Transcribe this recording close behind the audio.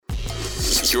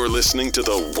You're listening to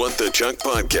the What the Chuck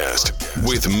podcast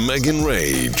with Megan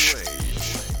Rage.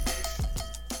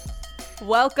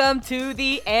 Welcome to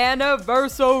the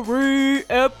anniversary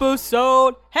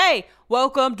episode. Hey,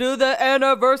 welcome to the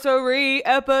anniversary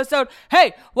episode.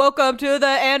 Hey, welcome to the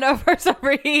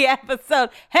anniversary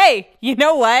episode. Hey, you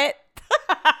know what?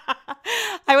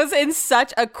 I was in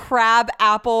such a crab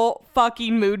apple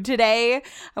fucking mood today.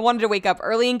 I wanted to wake up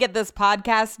early and get this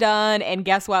podcast done. And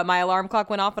guess what? My alarm clock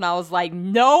went off and I was like,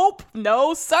 nope,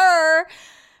 no, sir.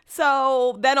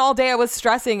 So then all day I was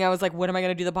stressing. I was like, when am I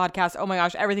going to do the podcast? Oh my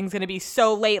gosh, everything's going to be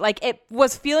so late. Like it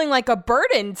was feeling like a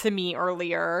burden to me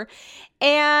earlier.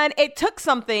 And it took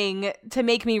something to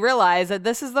make me realize that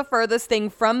this is the furthest thing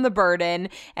from the burden.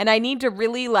 And I need to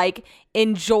really like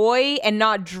enjoy and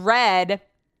not dread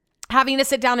having to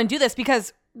sit down and do this,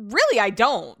 because really I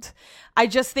don't. I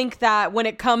just think that when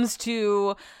it comes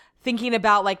to thinking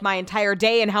about like my entire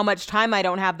day and how much time I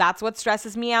don't have, that's what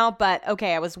stresses me out. But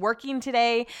okay, I was working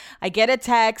today. I get a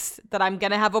text that I'm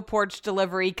going to have a porch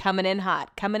delivery coming in hot.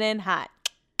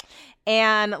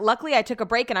 And luckily I took a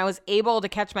break and I was able to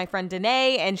catch my friend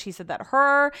Danae, and she said that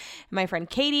her, my friend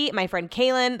Katie, my friend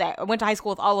Kaylin, that I went to high school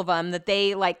with all of them, that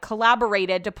they like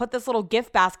collaborated to put this little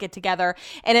gift basket together.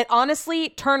 And it honestly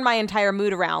turned my entire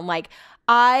mood around. Like,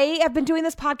 I have been doing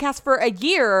this podcast for a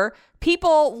year.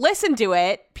 People listen to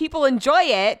it. People enjoy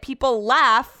it. People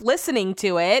laugh listening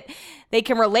to it. They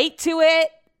can relate to it.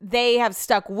 They have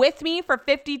stuck with me for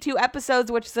 52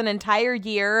 episodes, which is an entire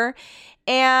year.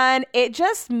 And it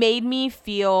just made me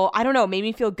feel, I don't know, made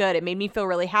me feel good. It made me feel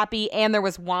really happy. And there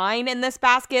was wine in this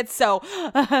basket. So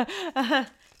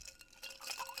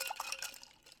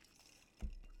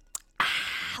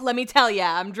let me tell you,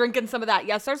 I'm drinking some of that.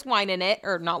 Yes, there's wine in it,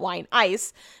 or not wine,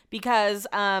 ice, because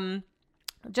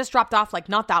just dropped off like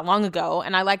not that long ago.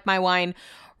 And I like my wine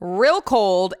real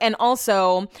cold. And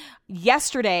also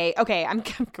yesterday,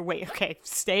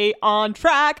 stay on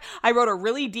track. I wrote a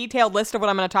really detailed list of what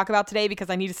I'm going to talk about today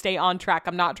because I need to stay on track.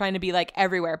 I'm not trying to be like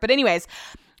everywhere. But anyways,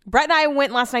 Brett and I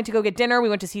went last night to go get dinner. We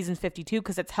went to Seasons 52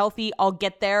 because it's healthy. I'll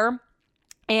get there.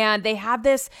 And they had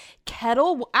this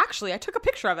Kettle. Actually, I took a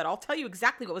picture of it. I'll tell you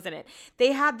exactly what was in it.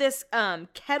 They had this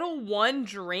Kettle One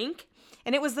drink.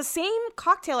 And it was the same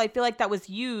cocktail, I feel like, that was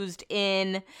used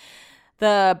in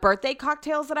the birthday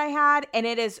cocktails that I had, and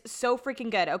it is so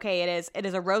freaking good. Okay, it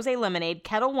is a rosé lemonade,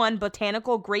 Kettle One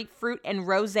botanical grapefruit and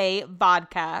rose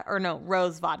vodka,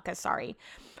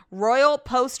 Royal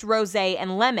Post Rosé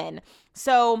and lemon.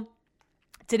 So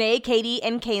Danae, Katie,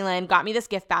 and Kaylin got me this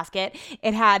gift basket.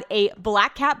 It had a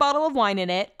Black Cat bottle of wine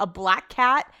in it, a Black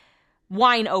Cat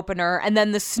wine opener, and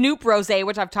then the Snoop Rosé,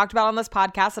 which I've talked about on this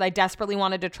podcast that I desperately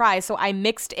wanted to try. So I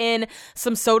mixed in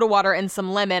some soda water and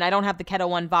some lemon. I don't have the Kettle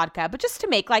One vodka, but just to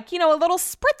make like, a little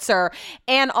spritzer.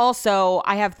 And also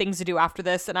I have things to do after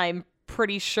this, and I'm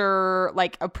pretty sure we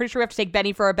have to take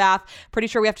Benny for a bath. Pretty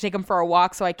sure we have to take him for a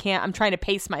walk. So I'm trying to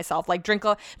pace myself. Like drink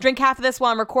half of this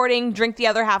while I'm recording, drink the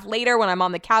other half later when I'm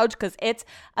on the couch, because it's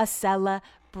a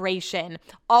celebration.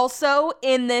 Also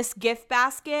in this gift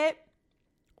basket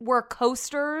were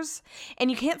coasters, and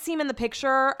you can't see them in the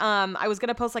picture. I was going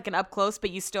to post like an up close,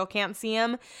 but you still can't see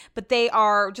them. But they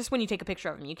are, just when you take a picture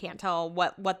of them, you can't tell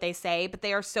what they say, but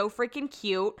they are so freaking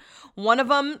cute. One of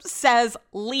them says,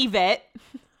 "Leave it."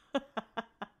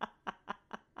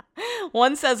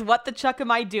 One says, "What the chuck am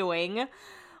I doing?"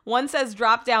 One says,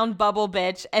 "Drop down bubble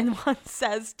bitch." And one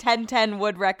says, 1010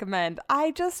 would recommend.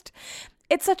 It's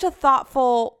such a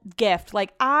thoughtful gift.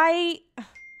 Like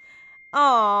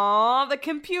oh, the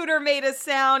computer made a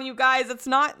sound, you guys. It's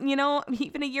not,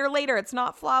 even a year later, it's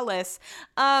not flawless.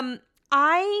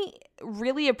 I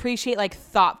really appreciate like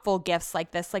thoughtful gifts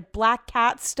like this, like Black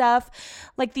Cat stuff,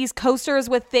 like these coasters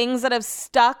with things that have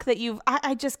stuck that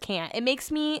I just can't. It makes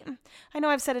me, I know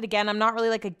I've said it again, I'm not really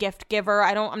like a gift giver.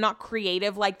 I'm not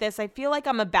creative like this. I feel like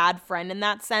I'm a bad friend in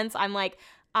that sense. I'm like,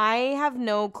 I have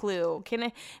no clue.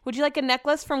 Would you like a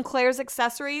necklace from Claire's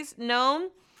Accessories? No?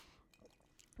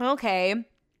 Okay.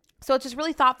 So it's just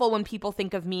really thoughtful when people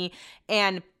think of me,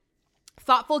 and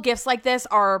thoughtful gifts like this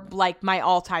are like my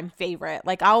all-time favorite.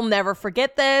 Like I'll never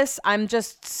forget this. I'm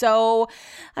just so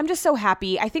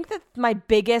happy. I think that my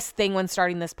biggest thing when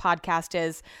starting this podcast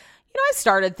is, I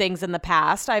started things in the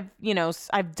past. I've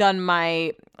done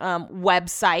my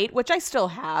website, which I still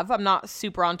have. I'm not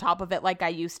super on top of it like I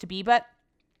used to be, but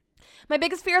My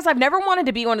biggest fear is I've never wanted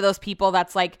to be one of those people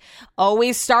that's like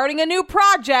always starting a new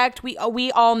project.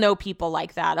 We all know people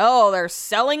like that. Oh, they're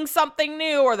selling something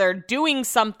new or they're doing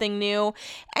something new.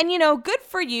 And good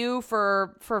for you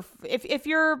for if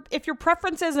your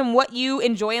preferences and what you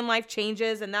enjoy in life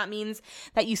changes, and that means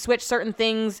that you switch certain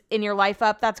things in your life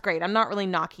up, that's great. I'm not really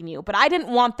knocking you, but I didn't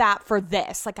want that for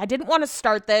this. Like, I didn't want to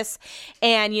start this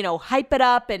and hype it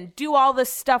up and do all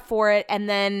this stuff for it and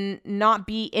then not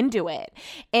be into it.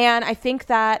 And I think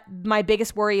that my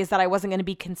biggest worry is that I wasn't going to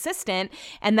be consistent.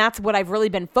 And that's what I've really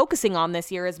been focusing on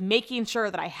this year, is making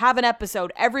sure that I have an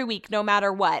episode every week, no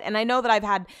matter what. And I know that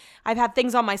I've had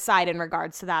things on my side in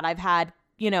regards to that. I've had,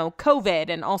 COVID,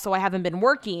 and also I haven't been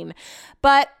working.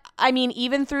 But I mean,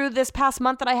 even through this past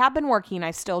month that I have been working,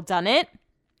 I've still done it.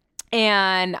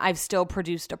 And I've still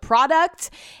produced a product,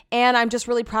 and I'm just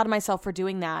really proud of myself for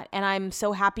doing that. And I'm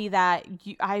so happy that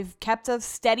I've kept a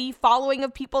steady following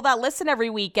of people that listen every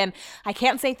week, and I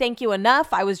can't say thank you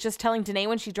enough. I was just telling Danae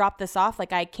when she dropped this off,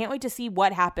 like, I can't wait to see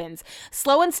what happens.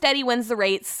 Slow and steady wins the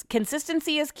race.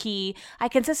 Consistency is key. I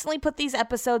consistently put these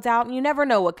episodes out, and you never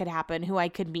know what could happen, who I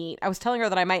could meet. I was telling her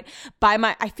that I might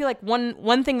I feel like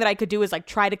one thing that I could do is like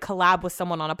try to collab with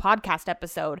someone on a podcast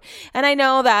episode. And I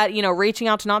know that, reaching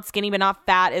out to Not Skinny But Not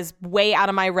Fat is way out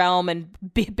of my realm, and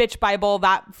bitch Bible,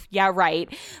 that, yeah,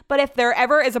 right. But if there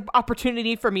ever is an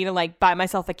opportunity for me to like buy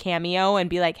myself a cameo and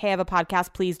be like, hey, I have a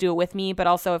podcast, please do it with me. But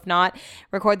also, if not,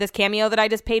 record this cameo that I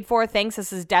just paid for. Thanks.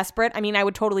 This is desperate. I mean, I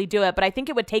would totally do it, but I think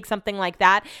it would take something like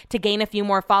that to gain a few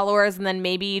more followers, and then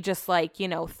maybe just like,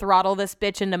 throttle this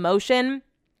bitch into motion.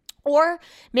 Or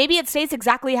maybe it stays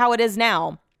exactly how it is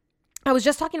now. I was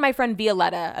just talking to my friend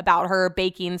Violetta about her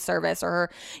baking service, or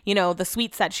her, the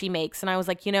sweets that she makes. And I was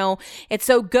like, it's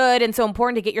so good and so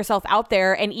important to get yourself out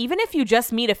there. And even if you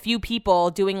just meet a few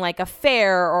people doing like a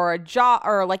fair or a job,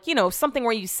 or like, something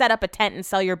where you set up a tent and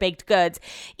sell your baked goods,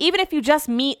 even if you just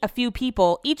meet a few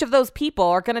people, each of those people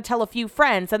are going to tell a few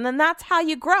friends, and then that's how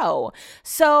you grow.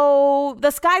 So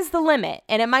the sky's the limit,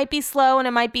 and it might be slow and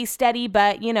it might be steady,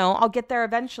 but I'll get there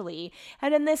eventually.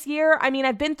 And in this year, I mean,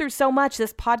 I've been through so much.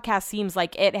 This podcast seems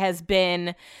like it has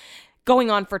been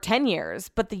going on for 10 years,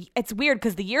 but it's weird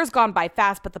because the year's gone by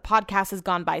fast, but the podcast has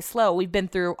gone by slow. We've been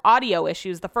through audio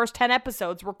issues, the first 10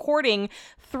 episodes recording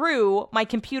through my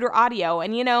computer audio.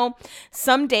 And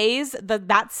some days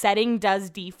that setting does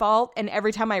default, and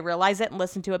every time I realize it and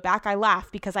listen to it back, I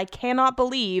laugh because I cannot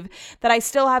believe that I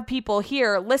still have people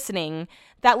here listening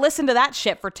that listen to that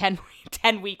shit for 10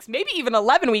 weeks, maybe even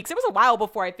 11 weeks. It was a while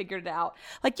before I figured it out.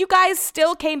 Like, you guys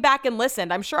still came back and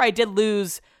listened. I'm sure I did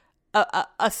lose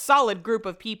a solid group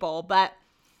of people, but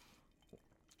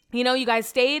you guys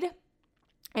stayed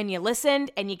and you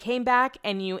listened and you came back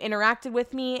and you interacted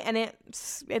with me, and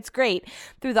it's great.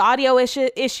 Through the audio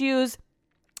issues,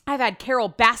 I've had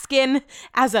Carol Baskin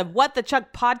as a What the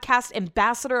Chuck podcast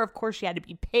ambassador. Of course, she had to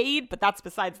be paid, but that's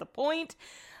besides the point.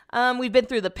 We've been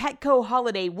through the Petco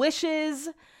holiday wishes.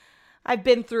 I've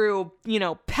been through,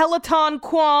 Peloton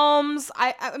qualms.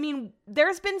 I mean,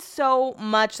 there's been so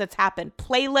much that's happened.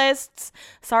 Playlists.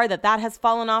 Sorry that has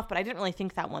fallen off, but I didn't really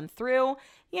think that one through.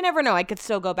 You never know. I could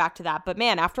still go back to that. But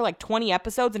man, after like 20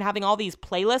 episodes and having all these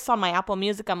playlists on my Apple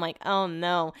Music, I'm like, oh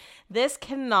no, this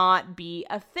cannot be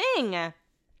a thing.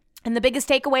 And the biggest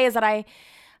takeaway is that I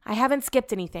haven't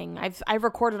skipped anything. I've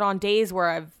recorded on days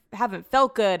where I haven't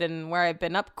felt good and where I've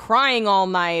been up crying all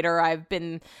night, or I've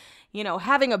been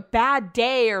having a bad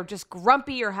day, or just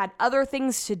grumpy, or had other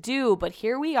things to do. But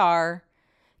here we are,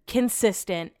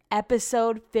 consistent,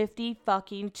 episode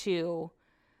 52.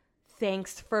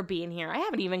 Thanks for being here. I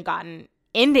haven't even gotten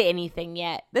into anything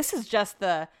yet. This is just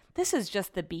the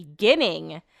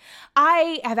beginning.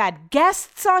 I have had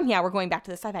guests on. Yeah, we're going back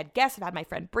to this. I've had guests. I've had my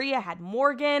friend Bria, had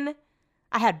Morgan.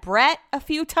 I had Brett a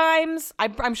few times.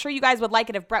 I'm sure you guys would like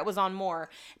it if Brett was on more.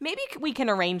 Maybe we can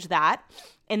arrange that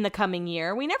in the coming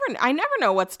year. I never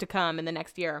know what's to come in the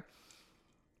next year.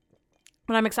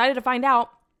 But I'm excited to find out.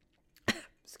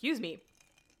 Excuse me.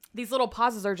 These little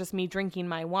pauses are just me drinking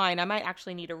my wine. I might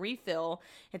actually need a refill.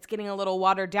 It's getting a little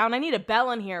watered down. I need a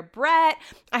bell in here. Brett,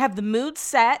 I have the mood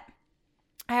set.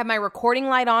 I have my recording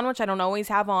light on, which I don't always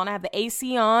have on. I have the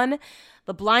AC on.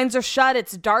 The blinds are shut.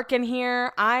 It's dark in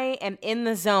here. I am in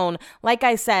the zone. Like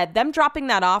I said, them dropping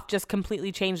that off just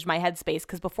completely changed my headspace,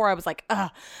 because before I was like,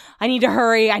 I need to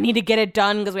hurry. I need to get it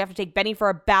done because we have to take Benny for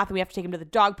a bath, and we have to take him to the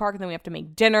dog park, and then we have to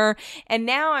make dinner. And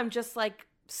now I'm just like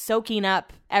soaking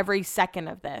up every second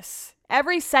of this.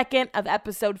 Every second of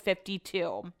episode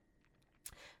 52.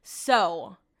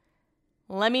 So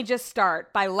let me just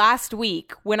start by last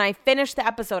week when I finished the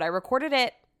episode. I recorded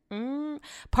it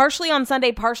Partially on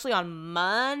Sunday, partially on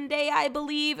Monday, I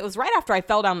believe. It was right after I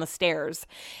fell down the stairs.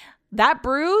 That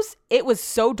bruise, it was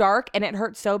so dark and it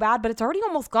hurt so bad, but it's already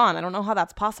almost gone. I don't know how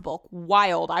that's possible.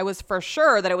 Wild. I was for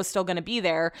sure that it was still going to be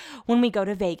there when we go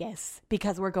to Vegas,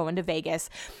 because we're going to Vegas.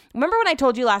 Remember when I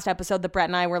told you last episode that Brett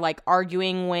and I were like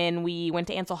arguing when we went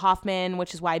to Ansel Hoffman,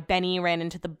 which is why Benny ran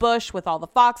into the bush with all the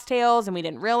foxtails and we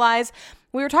didn't realize?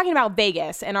 We were talking about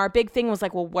Vegas and our big thing was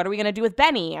like, well, what are we going to do with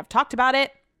Benny? I've talked about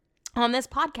it on this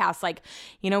podcast. Like,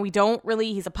 we don't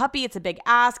really, he's a puppy. It's a big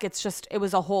ask. It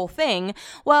was a whole thing.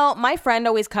 Well, my friend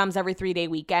always comes every 3-day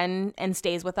weekend and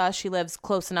stays with us. She lives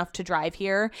close enough to drive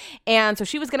here. And so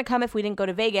she was going to come if we didn't go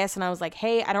to Vegas. And I was like,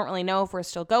 hey, I don't really know if we're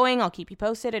still going. I'll keep you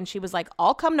posted. And she was like,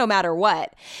 I'll come no matter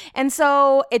what. And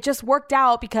so it just worked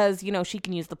out because, she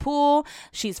can use the pool.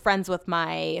 She's friends with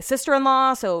my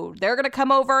sister-in-law. So they're going to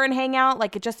come over and hang out.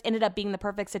 Like, it just ended up being the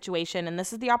perfect situation. And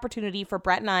this is the opportunity for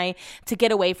Brett and I to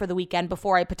get away for the weekend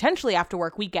before I potentially have to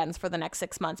work weekends for the next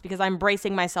 6 months, because I'm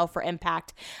bracing myself for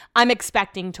impact. I'm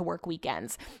expecting to work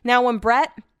weekends. Now, when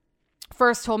Brett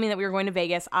first told me that we were going to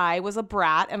Vegas, I was a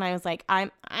brat and I was like,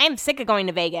 I'm sick of going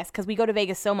to Vegas because we go to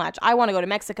Vegas so much. I want to go to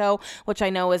Mexico, which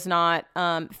I know is not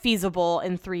feasible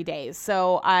in 3 days.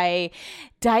 So I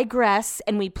digress,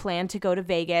 and we plan to go to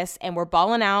Vegas, and we're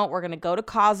balling out. We're going to go to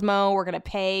Cosmo. We're going to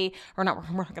pay, or not,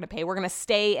 we're not going to pay. We're going to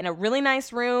stay in a really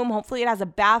nice room. Hopefully it has a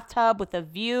bathtub with a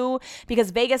view, because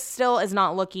Vegas still is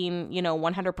not looking,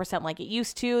 100% like it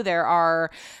used to. There are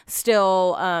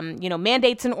still,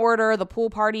 mandates in order. The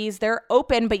pool parties, they're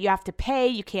open, but you have to pay.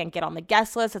 You can't get on the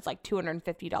guest list. It's like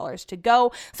 $250 to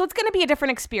go. So it's going to be a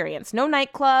different experience. No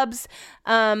nightclubs,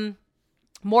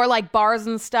 more like bars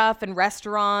and stuff and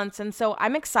restaurants. And so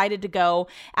I'm excited to go.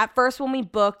 At first, when we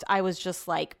booked, I was just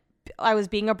like, I was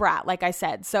being a brat, like I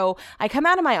said. So I come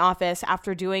out of my office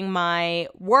after doing my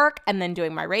work and then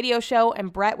doing my radio show,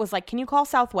 and Brett was like, can you call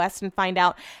Southwest and find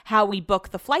out how we book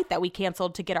the flight that we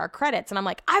canceled to get our credits? And I'm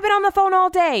like, I've been on the phone all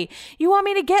day. You want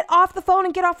me to get off the phone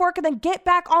and get off work and then get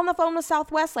back on the phone with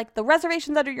Southwest? Like, the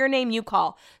reservation's under your name, you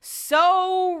call.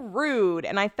 So rude.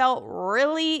 And I felt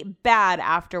really bad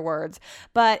afterwards,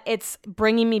 but it's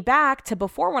bringing me back to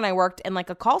before, when I worked in like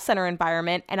a call center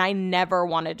environment and I never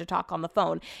wanted to talk on the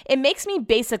phone. It makes me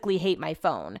basically hate my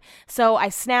phone. So I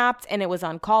snapped and it was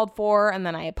uncalled for, and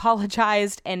then I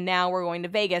apologized, and now we're going to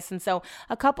Vegas. And so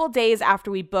a couple days after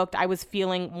we booked, I was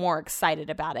feeling more excited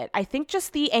about it. I think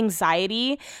just the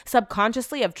anxiety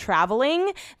subconsciously of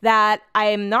traveling that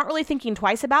I'm not really thinking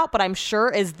twice about, but I'm sure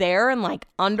is there and like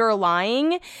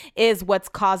underlying, is what's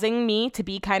causing me to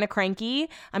be kind of cranky.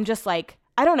 I'm just like,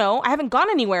 I don't know. I haven't gone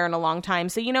anywhere in a long time.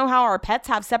 So you know how our pets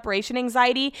have separation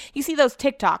anxiety? You see those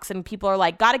TikToks and people are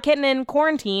like, got a kitten in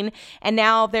quarantine, and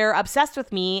now they're obsessed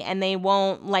with me and they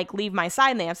won't like leave my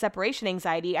side and they have separation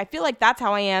anxiety. I feel like that's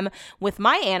how I am with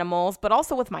my animals, but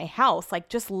also with my house. Like,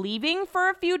 just leaving for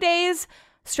a few days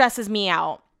stresses me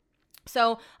out.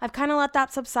 So I've kind of let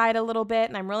that subside a little bit,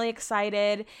 and I'm really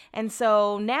excited. And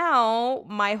so now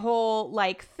my whole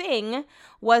like thing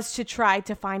was to try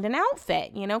to find an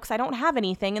outfit, because I don't have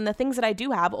anything. And the things that I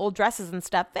do have, old dresses and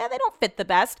stuff, they don't fit the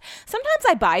best. Sometimes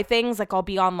I buy things, like I'll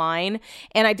be online,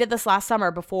 and I did this last summer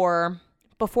before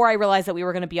I realized that we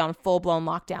were going to be on full-blown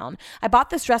lockdown. I bought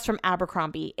this dress from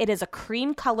Abercrombie. It is a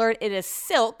cream colored, it is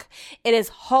silk, it is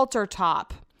halter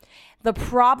top. The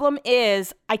problem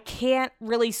is I can't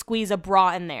really squeeze a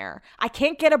bra in there. I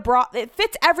can't get a bra. It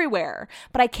fits everywhere,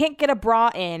 but I can't get a bra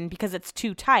in because it's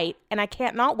too tight, and I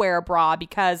can't not wear a bra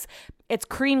because it's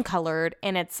cream colored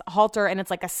and it's halter and it's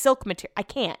like a silk material. I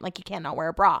can't, like, you can't not wear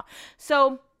a bra.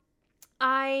 So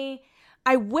I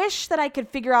wish that I could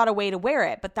figure out a way to wear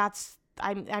it, but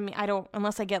I mean, I don't,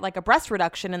 unless I get like a breast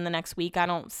reduction in the next week, I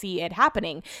don't see it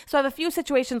happening. So I have a few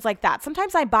situations like that.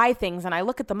 Sometimes I buy things and I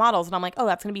look at the models and I'm like, oh,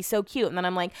 that's going to be so cute. And then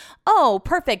I'm like, oh,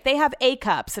 perfect. They have A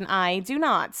cups and I do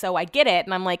not. So I get it.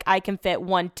 And I'm like, I can fit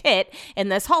one tit in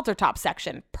this halter top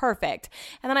section. Perfect.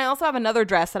 And then I also have another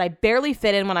dress that I barely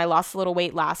fit in when I lost a little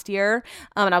weight last year.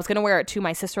 And I was going to wear it to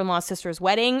my sister-in-law's sister's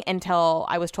wedding until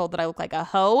I was told that I look like a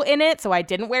hoe in it. So I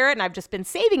didn't wear it. And I've just been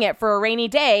saving it for a rainy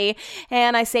day.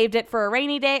 And I saved it for a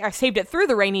rainy day. I saved it through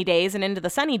the rainy days and into the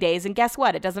sunny days, and guess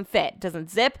what? It doesn't fit. It doesn't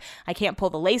zip. I can't pull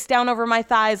the lace down over my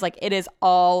thighs. Like, it is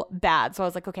all bad. So I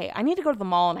was like, okay, I need to go to the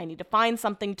mall and I need to find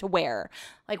something to wear.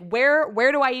 Like,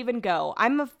 where do I even go?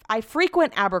 I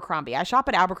frequent Abercrombie. I shop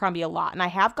at Abercrombie a lot, and I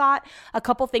have got a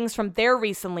couple things from there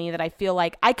recently that I feel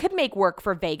like I could make work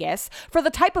for Vegas, for the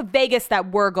type of Vegas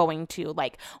that we're going to,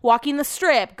 like walking the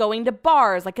strip, going to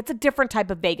bars. Like, it's a different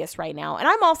type of Vegas right now. And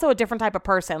I'm also a different type of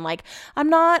person. Like, I'm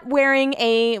not wearing wearing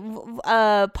a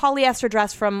polyester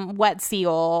dress from Wet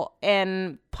Seal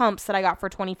and pumps that I got for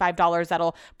 $25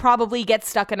 that'll probably get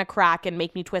stuck in a crack and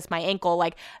make me twist my ankle.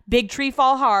 Like, big tree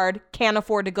fall hard, can't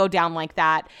afford to go down like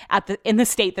that in the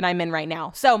state that I'm in right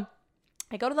now. So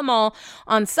I go to the mall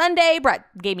on Sunday. Brett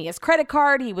gave me his credit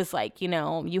card. He was like, you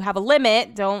have a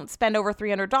limit. Don't spend over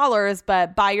 $300,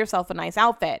 but buy yourself a nice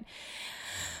outfit.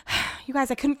 You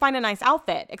guys, I couldn't find a nice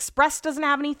outfit. Express doesn't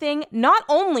have anything. Not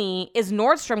only is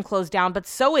Nordstrom closed down, but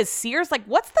so is Sears. Like,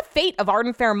 what's the fate of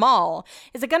Arden Fair Mall?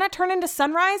 Is it going to turn into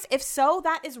Sunrise? If so,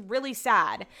 that is really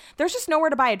sad. There's just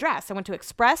nowhere to buy a dress. I went to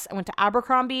Express. I went to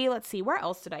Abercrombie. Let's see, where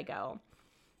else did I go?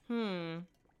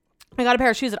 I got a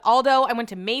pair of shoes at Aldo. I went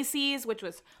to Macy's, which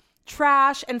was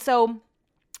trash. And so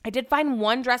I did find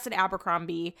one dress at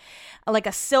Abercrombie, like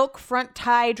a silk front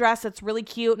tie dress that's really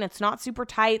cute and it's not super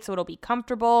tight, so it'll be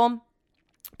comfortable.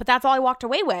 But that's all I walked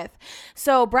away with.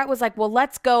 So Brett was like, well,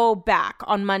 let's go back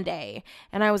on Monday.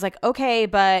 And I was like, okay,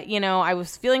 but I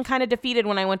was feeling kind of defeated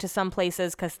when I went to some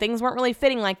places because things weren't really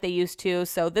fitting like they used to.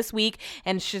 So this week,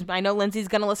 and I know Lindsay's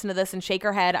going to listen to this and shake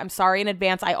her head. I'm sorry in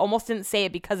advance. I almost didn't say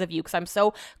it because of you because I'm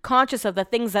so conscious of the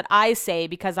things that I say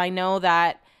because I know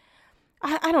that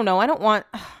I don't know. I don't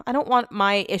want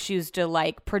my issues to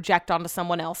like project onto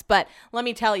someone else. But let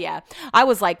me tell you, I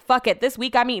was like, fuck it. This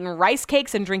week I'm eating rice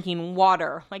cakes and drinking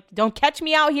water. Like, don't catch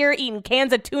me out here eating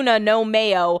cans of tuna, no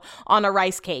mayo on a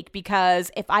rice cake. Because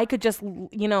if I could just,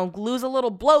 lose a little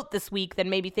bloat this week,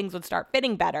 then maybe things would start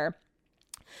fitting better.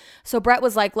 So Brett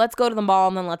was like, let's go to the mall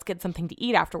and then let's get something to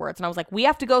eat afterwards. And I was like, we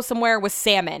have to go somewhere with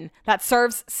salmon that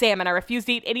serves salmon. I refuse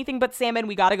to eat anything but salmon.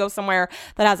 We got to go somewhere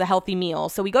that has a healthy meal.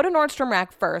 So we go to Nordstrom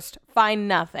Rack first, find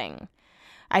nothing.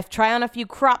 I've tried on a few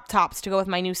crop tops to go with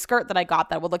my new skirt that I got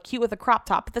that would look cute with a crop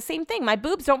top. But the same thing, my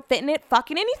boobs don't fit in it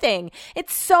fucking anything.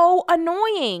 It's so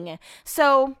annoying.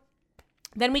 So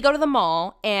then we go to the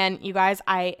mall and you guys,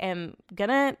 I am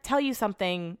gonna tell you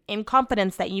something in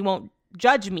confidence that you won't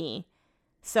judge me.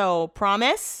 So,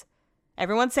 promise?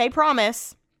 Everyone say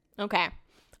promise. Okay.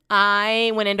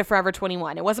 I went into Forever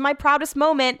 21. It wasn't my proudest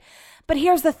moment, but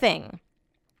here's the thing.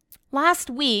 Last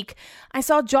week, I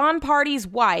saw John Party's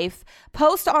wife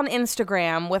post on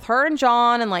Instagram with her and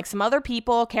John and like some other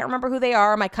people. Can't remember who they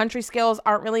are. My country skills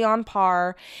aren't really on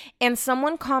par. And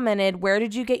someone commented, where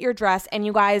did you get your dress? And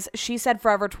you guys, she said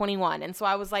Forever 21. And so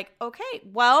I was like, okay,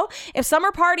 well, if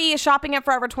Summer Party is shopping at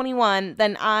Forever 21,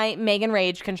 then Megan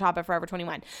Rage, can shop at Forever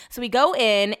 21. So we go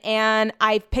in and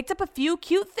I picked up a few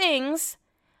cute things,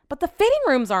 but the fitting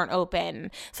rooms aren't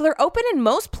open. So they're open in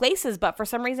most places, but for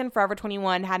some reason, Forever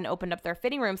 21 hadn't opened up their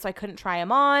fitting room, so I couldn't try them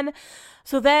on.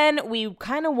 So then we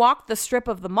kind of walked the strip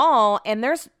of the mall, and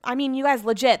you guys,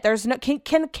 legit, there's no,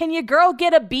 can your girl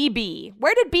get a BB?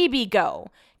 Where did BB go?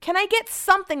 Can I get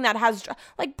something that has,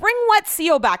 like, bring Wet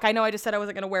Seal back? I know I just said I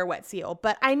wasn't going to wear Wet Seal,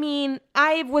 but I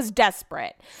was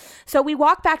desperate. So we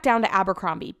walked back down to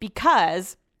Abercrombie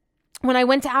because when I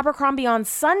went to Abercrombie on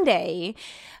Sunday,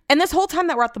 and this whole time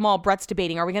that we're at the mall, Brett's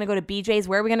debating, are we going to go to BJ's?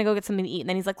 Where are we going to go get something to eat? And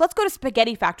then he's like, let's go to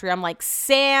Spaghetti Factory. I'm like,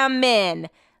 salmon.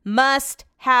 Must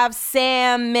have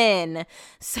salmon.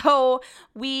 So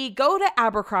we go to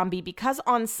Abercrombie because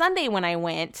on Sunday when I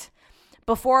went,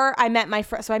 before I met my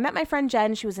friend, so I met my friend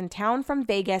Jen. She was in town from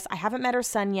Vegas. I haven't met her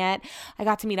son yet. I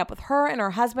got to meet up with her and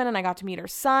her husband, and I got to meet her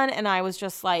son, and I was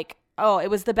just like, oh,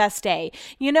 it was the best day.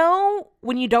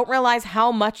 When you don't realize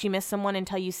how much you miss someone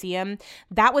until you see him,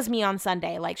 that was me on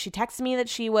Sunday. Like, she texted me that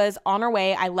she was on her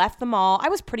way. I left the mall. I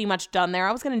was pretty much done there.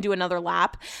 I was going to do another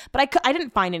lap, but I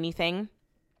didn't find anything.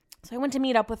 So I went to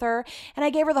meet up with her and I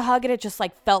gave her the hug, and it just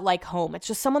like felt like home. It's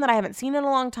just someone that I haven't seen in a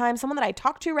long time, someone that I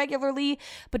talk to regularly,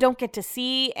 but don't get to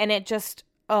see. And it just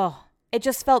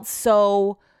felt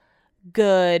so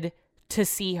good to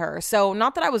see her. So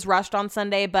not that I was rushed on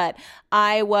Sunday, but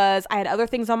I had other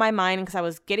things on my mind because I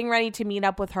was getting ready to meet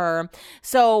up with her.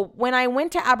 So when I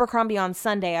went to Abercrombie on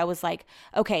Sunday, I was like,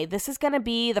 okay, this is going to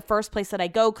be the first place that I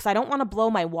go because I don't want to blow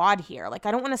my wad here. Like,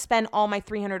 I don't want to spend all my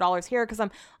 $300 here because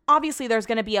obviously there's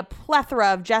going to be a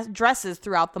plethora of dresses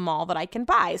throughout the mall that I can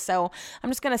buy. So I'm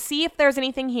just going to see if there's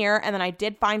anything here. And then I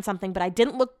did find something, but I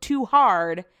didn't look too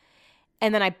hard.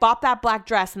 And then I bought that black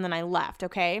dress and then I left.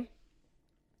 Okay.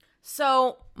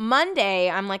 So Monday,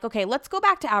 I'm like, okay, let's go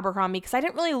back to Abercrombie because I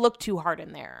didn't really look too hard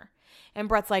in there. And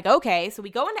Brett's like, okay. So we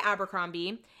go into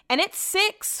Abercrombie and it's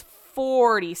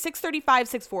 6:35,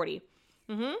 6:40.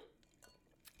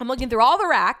 I'm looking through all the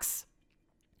racks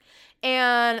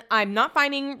and I'm not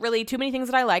finding really too many things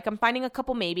that I like. I'm finding a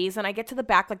couple maybes, and I get to the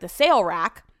back, like the sale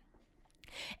rack.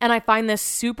 And I find this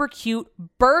super cute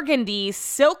burgundy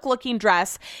silk looking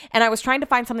dress. And I was trying to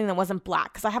find something that wasn't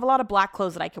black because I have a lot of black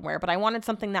clothes that I can wear, but I wanted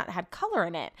something that had color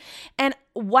in it. And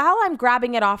while I'm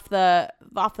grabbing it off the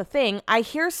thing, I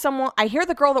hear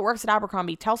the girl that works at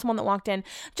Abercrombie tell someone that walked in,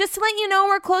 just to let you know,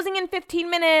 we're closing in 15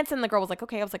 minutes. And the girl was like,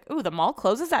 okay. I was like, ooh, the mall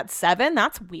closes at 7.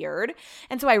 That's weird.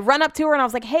 And so I run up to her and I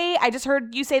was like, hey, I just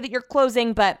heard you say that you're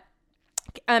closing, but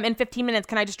in 15 minutes,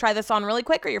 can I just try this on really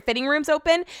quick? Are your fitting rooms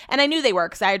open? And I knew they were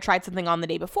because I had tried something on the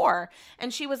day before.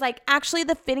 And she was like, actually,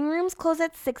 the fitting rooms close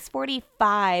at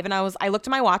 6:45. And I looked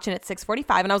at my watch and it's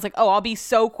 6:45. And I was like, oh, I'll be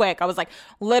so quick. I was like,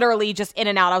 literally just in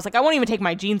and out. I was like, I won't even take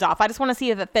my jeans off. I just want to see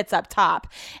if it fits up top.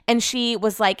 And she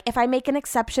was like, if I make an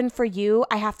exception for you,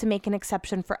 I have to make an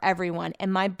exception for everyone.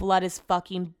 And my blood is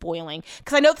fucking boiling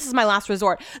because I know this is my last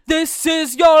resort. This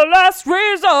is your last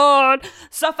resort.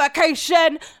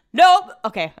 Suffocation. Nope.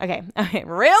 Okay.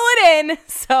 Reel it in.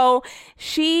 So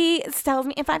she tells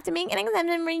me if I have to make an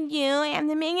exception for you, I have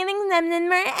to make an exception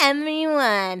for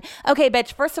everyone. Okay,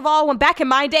 bitch. First of all, when back in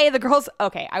my day, the girls,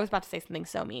 okay, I was about to say something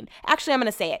so mean. Actually, I'm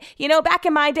going to say it. You know, back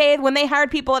in my day, when they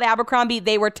hired people at Abercrombie,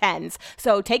 they were 10s.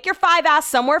 So take your 5 ass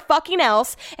somewhere fucking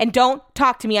else and don't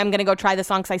talk to me. I'm going to go try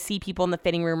this on because I see people in the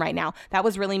fitting room right now. That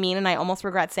was really mean and I almost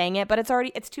regret saying it, but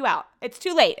it's too out. It's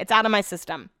too late. It's out of my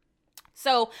system.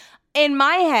 So in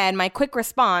my head, my quick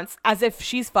response, as if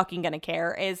she's fucking gonna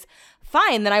care, is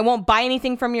fine, then I won't buy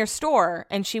anything from your store.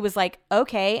 And she was like,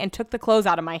 okay, and took the clothes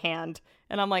out of my hand.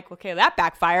 And I'm like, okay, that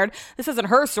backfired. This isn't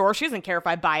her store. She doesn't care if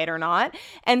I buy it or not.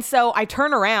 And so I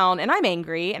turn around and I'm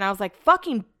angry and I was like,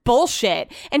 fucking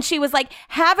bullshit. And she was like,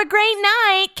 have a great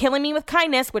night, killing me with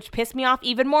kindness, which pissed me off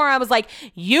even more. I was like,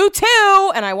 you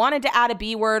too. And I wanted to add a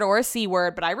B word or a C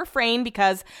word, but I refrained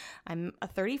because I'm a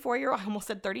 34-year-old. I almost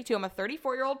said 32. I'm a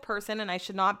 34-year-old person and I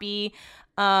should not be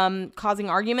causing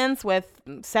arguments with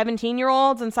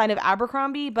 17-year-olds inside of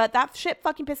Abercrombie, but that shit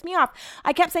fucking pissed me off.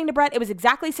 I kept saying to Brett, it was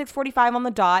exactly 6:45 on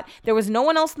the dot. There was no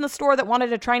one else in the store that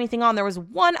wanted to try anything on. There was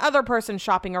one other person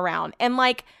shopping around. And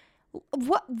like,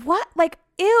 what? Like,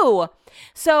 ew.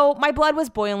 So my blood was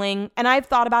boiling and I've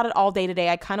thought about it all day today.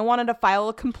 I kind of wanted to file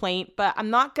a complaint, but I'm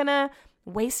not going to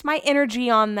waste my energy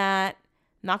on that.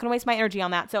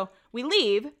 So we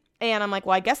leave and I'm like,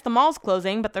 well, I guess the mall's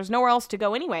closing, but there's nowhere else to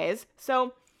go anyways.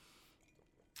 So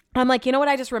I'm like, you know what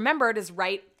I just remembered is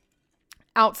right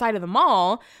outside of the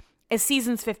mall is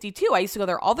Seasons 52. I used to go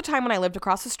there all the time when I lived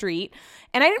across the street.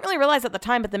 And I didn't really realize at the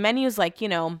time, but the menu's like, you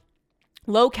know,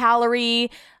 low calorie.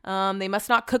 They must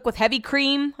not cook with heavy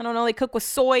cream. I don't know. They cook with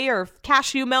soy or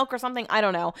cashew milk or something. I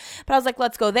don't know. But I was like,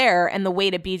 let's go there. And the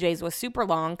wait at BJ's was super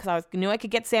long because knew I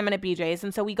could get salmon at BJ's.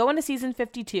 And so we go into Season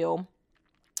 52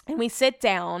 and we sit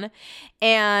down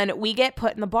and we get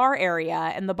put in the bar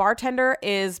area and the bartender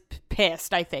is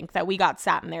pissed, I think, that we got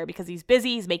sat in there because he's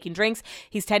busy. He's making drinks.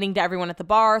 He's tending to everyone at the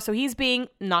bar. So he's being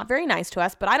not very nice to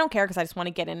us, but I don't care because I just want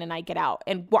to get in and I get out.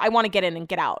 And I want to get in and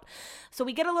get out. So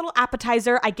we get a little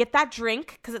appetizer. I get that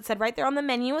drink because it said right there on the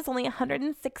menu it's only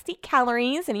 160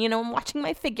 calories. And, you know, I'm watching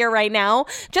my figure right now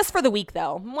just for the week,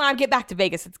 though. When I get back to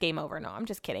Vegas, it's game over. No, I'm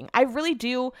just kidding. I really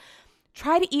do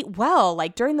try to eat well.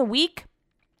 Like during the week,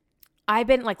 I've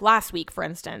been like last week, for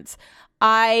instance,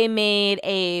 I made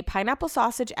a pineapple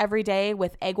sausage every day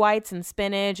with egg whites and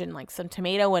spinach and like some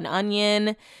tomato and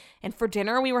onion. And for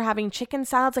dinner, we were having chicken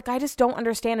salads. Like, I just don't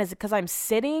understand. Is it because I'm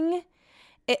sitting?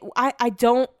 I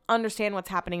don't understand what's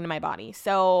happening to my body.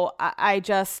 So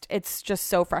it's just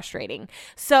so frustrating.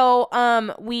 So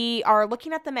we are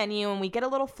looking at the menu and we get a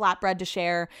little flatbread to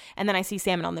share. And then I see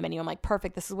salmon on the menu. I'm like,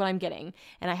 perfect. This is what I'm getting.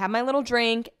 And I have my little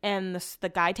drink and the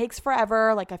guy takes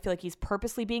forever. Like, I feel like he's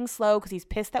purposely being slow because he's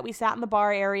pissed that we sat in the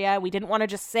bar area. We didn't want to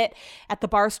just sit at the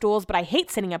bar stools, but I hate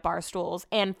sitting at bar stools.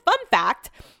 And fun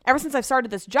fact, ever since I've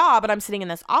started this job and I'm sitting in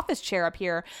this office chair up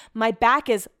here, my back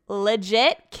is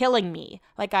legit killing me.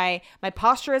 Like my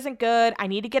posture isn't good. I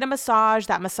need to get a massage.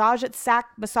 That massage at Sac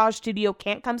Massage Studio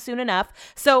can't come soon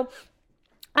enough. So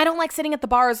I don't like sitting at the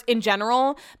bars in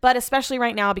general, but especially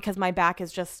right now because my back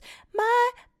is on fire.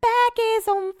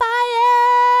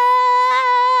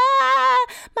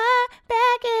 My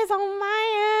back is on fire.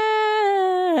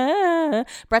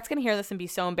 Brett's gonna hear this and be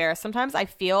so embarrassed. Sometimes I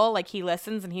feel like he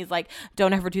listens and he's like,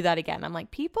 don't ever do that again. I'm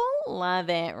like, people love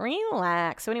it.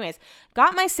 Relax. So anyways,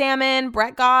 got my salmon.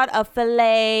 Brett got a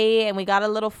filet and we got a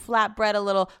little flatbread, a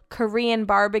little Korean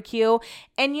barbecue.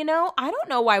 And you know, I don't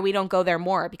know why we don't go there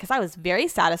more because I was very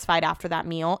satisfied after that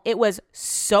meal. It was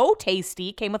so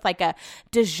tasty. Came with like a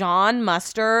Dijon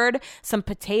mustard, some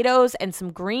potatoes and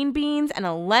some green beans and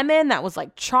a lemon that was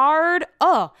like charred.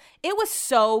 Oh, It was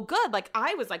so good. Like,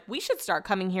 I was like, we should start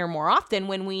coming here more often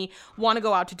when we want to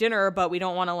go out to dinner, but we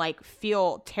don't want to like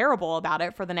feel terrible about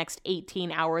it for the next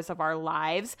 18 hours of our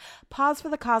lives. Pause for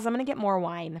the cause. I'm going to get more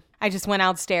wine. I just went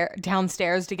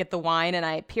downstairs to get the wine, and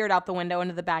I peered out the window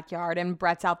into the backyard, and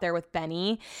Brett's out there with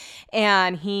Benny,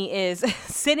 and he is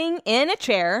sitting in a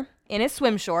chair in his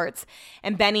swim shorts,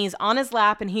 and Benny's on his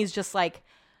lap, and he's just like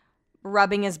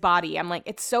rubbing his body. I'm like,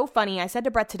 it's so funny. I said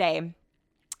to Brett today,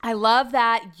 I love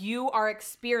that you are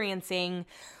experiencing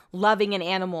loving an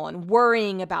animal and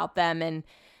worrying about them. And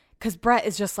because Brett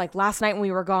is just like, last night when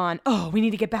we were gone, oh, we need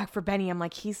to get back for Benny. I'm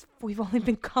like, we've only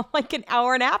been gone like an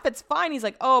hour and a half. It's fine. He's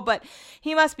like, oh, but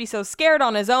he must be so scared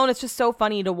on his own. It's just so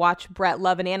funny to watch Brett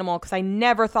love an animal, because I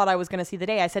never thought I was going to see the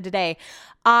day. I said today,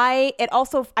 I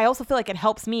also feel like it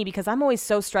helps me because I'm always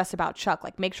so stressed about Chuck.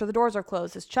 Like, make sure the doors are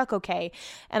closed. Is Chuck okay?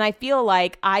 And I feel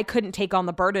like I couldn't take on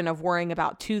the burden of worrying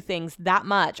about two things that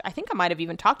much. I think I might have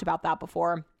even talked about that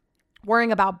before.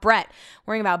 Worrying about Brett,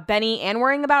 worrying about Benny, and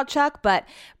worrying about Chuck. But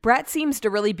Brett seems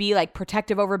to really be like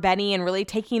protective over Benny and really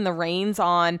taking the reins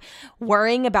on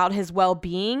worrying about his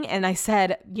well-being. And I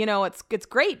said, it's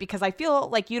great because I feel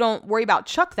like you don't worry about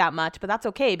Chuck that much, but that's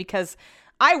okay because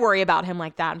I worry about him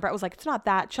like that. And Brett was like, it's not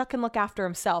that. Chuck can look after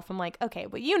himself. I'm like, okay,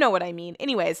 but you know what I mean.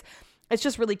 Anyways, it's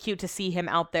just really cute to see him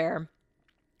out there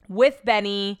with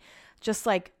Benny, just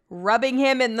like rubbing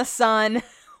him in the sun.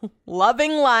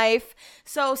 Loving life.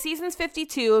 So season's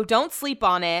 52. Don't sleep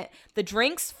on it. The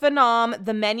drink's phenom.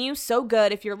 The menu so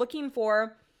good. If you're looking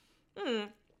for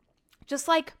just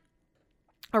like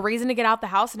a reason to get out the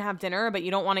house and have dinner, but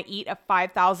you don't want to eat a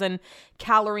 5,000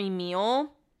 calorie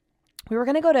meal, we were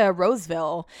going to go to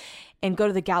Roseville and go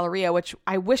to the Galleria, which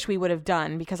I wish we would have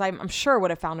done because I'm sure would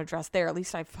have found a dress there. At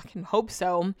least I fucking hope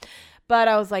so. But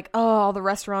I was like, oh, all the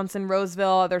restaurants in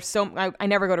Roseville, I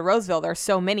never go to Roseville. There's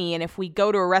so many. And if we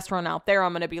go to a restaurant out there,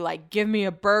 I'm going to be like, give me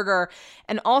a burger.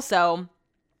 And also,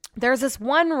 there's this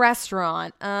one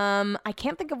restaurant. I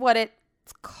can't think of what it's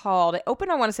called. It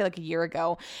opened, I want to say like a year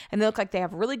ago. And they look like they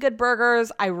have really good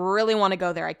burgers. I really want to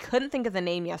go there. I couldn't think of the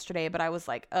name yesterday, but I was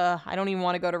like, I don't even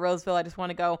want to go to Roseville. I just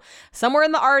want to go somewhere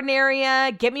in the Arden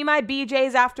area. Get me my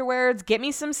BJ's afterwards. Get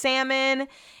me some salmon.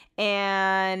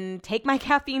 And take my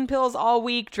caffeine pills all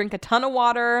week, drink a ton of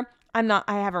water. I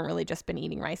haven't really just been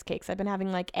eating rice cakes. I've been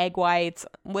having like egg whites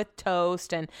with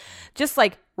toast and just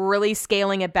like really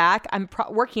scaling it back.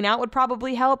 Working out would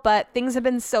probably help, but things have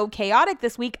been so chaotic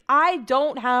this week. I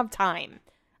don't have time.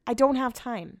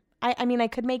 I mean, I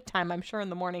could make time, I'm sure, in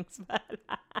the mornings. But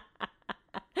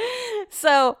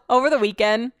so over the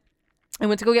weekend, I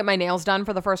went to go get my nails done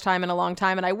for the first time in a long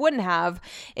time, and I wouldn't have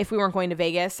if we weren't going to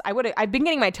Vegas. I've been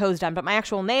getting my toes done, but my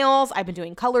actual nails, I've been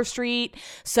doing Color Street,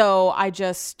 so I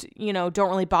just, don't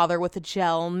really bother with the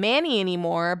gel mani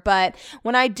anymore. But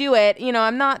when I do it,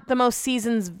 I'm not the most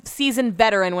seasoned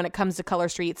veteran when it comes to Color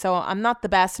Street, so I'm not the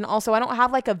best, and also I don't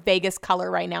have like a Vegas color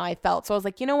right now, I felt. So I was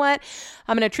like, you know what?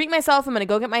 I'm going to treat myself. I'm going to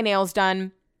go get my nails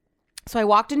done. So I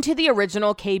walked into the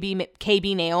original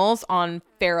KB Nails on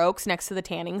Fair Oaks next to the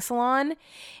tanning salon,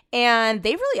 and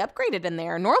they've really upgraded in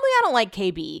there. Normally, I don't like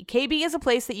KB. KB is a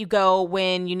place that you go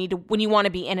when you want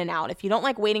to be in and out. If you don't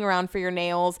like waiting around for your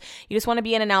nails, you just want to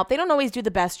be in and out. They don't always do the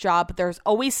best job, but there's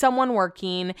always someone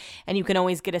working, and you can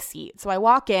always get a seat. So I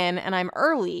walk in, and I'm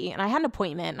early, and I had an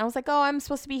appointment, and I was like, oh, I'm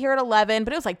supposed to be here at 11,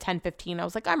 but it was like 10:15. I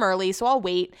was like, I'm early, so I'll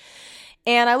wait.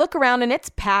 And I look around and it's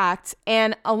packed,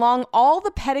 and along all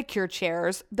the pedicure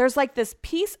chairs, there's like this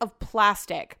piece of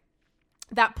plastic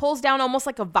that pulls down almost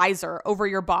like a visor over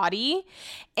your body,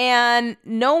 and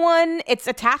it's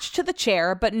attached to the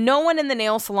chair, but no one in the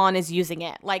nail salon is using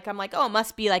it. Like, I'm like, oh, it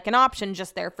must be like an option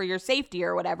just there for your safety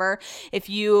or whatever. If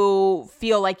you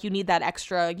feel like you need that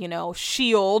extra,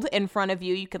 shield in front of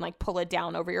you, you can like pull it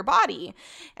down over your body.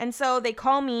 And so they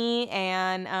call me,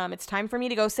 and it's time for me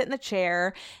to go sit in the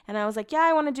chair. And I was like, yeah,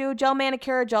 I want to do gel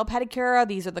manicure, gel pedicure.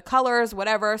 These are the colors,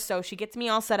 whatever. So she gets me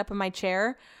all set up in my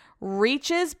chair,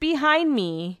 reaches behind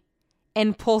me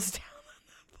and pulls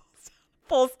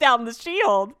down the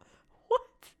shield.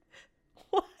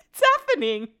 What's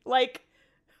happening? Like,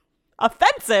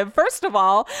 offensive, first of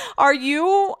all.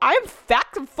 I'm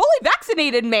fully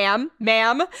vaccinated, ma'am.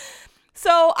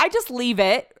 So I just leave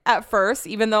it at first,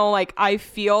 even though like I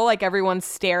feel like everyone's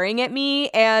staring at me.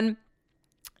 And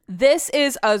this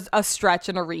is a stretch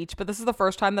and a reach, but this is the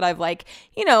first time that I've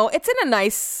it's in a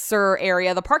nicer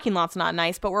area. The parking lot's not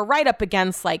nice, but we're right up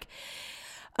against like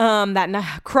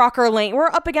Crocker Lane. We're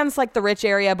up against like the rich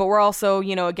area, but we're also,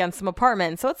 against some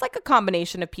apartments. So it's like a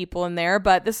combination of people in there.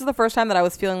 But this is the first time that I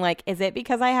was feeling like, is it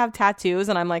because I have tattoos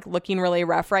and I'm like looking really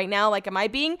rough right now? Like, am I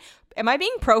being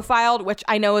profiled? Which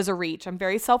I know is a reach. I'm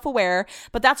very self-aware,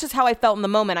 but that's just how I felt in the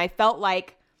moment. I felt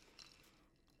like,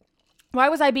 why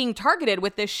was I being targeted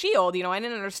with this shield? I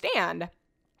didn't understand.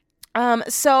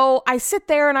 So I sit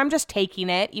there and I'm just taking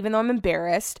it, even though I'm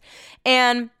embarrassed.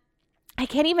 And I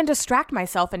can't even distract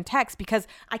myself and text because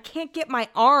I can't get my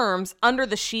arms under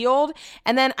the shield.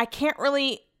 And then I can't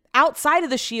really, outside of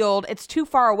the shield, it's too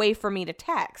far away for me to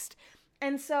text.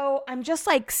 And so I'm just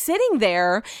like sitting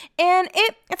there, and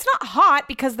it's not hot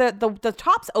because the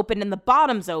top's open and the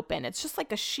bottom's open. It's just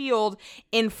like a shield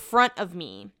in front of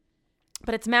me.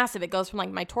 But it's massive. It goes from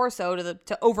like my torso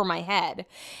to over my head.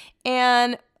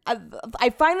 And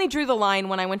I finally drew the line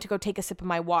when I went to go take a sip of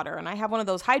my water, and I have one of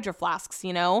those Hydro Flasks,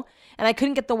 and I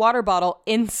couldn't get the water bottle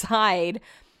inside.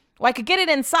 Well, I could get it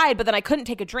inside, but then I couldn't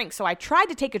take a drink. So I tried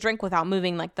to take a drink without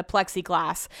moving like the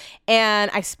plexiglass, and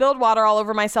I spilled water all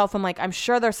over myself. I'm like, I'm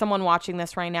sure there's someone watching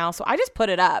this right now. So I just put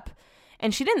it up,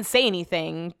 and she didn't say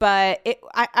anything, but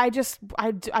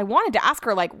I wanted to ask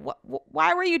her, like,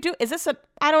 why were you doing,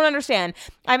 I don't understand.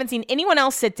 I haven't seen anyone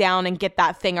else sit down and get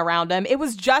that thing around them. It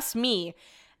was just me.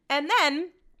 And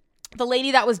then the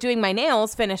lady that was doing my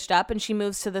nails finished up, and she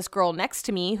moves to this girl next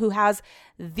to me who has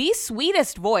the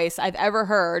sweetest voice I've ever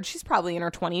heard. She's probably in her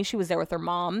 20s. She was there with her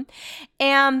mom.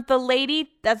 And the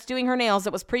lady that's doing her nails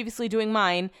that was previously doing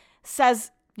mine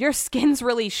says, "Your skin's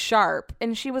really sharp."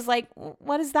 And she was like,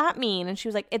 "What does that mean?" And she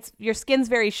was like, "Your skin's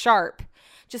very sharp."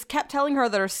 Just kept telling her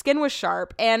that her skin was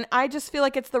sharp. And I just feel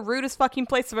like it's the rudest fucking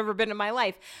place I've ever been in my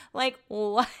life. Like,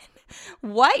 what?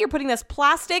 What? You're putting this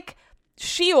plastic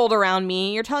shield around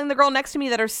me. You're telling the girl next to me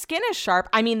that her skin is sharp.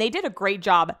 I mean, they did a great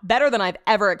job. Better than I've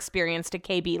ever experienced at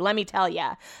KB, let me tell you.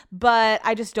 But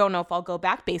I just don't know if I'll go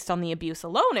back based on the abuse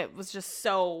alone. It was just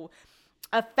so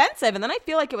offensive. And then I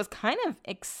feel like it was kind of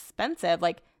expensive,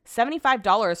 like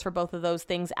 $75 for both of those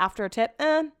things after a tip.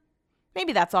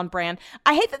 Maybe that's on brand.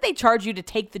 I hate that they charge you to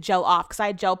take the gel off because I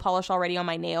had gel polish already on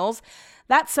my nails.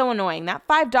 That's so annoying. That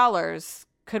 $5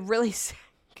 could really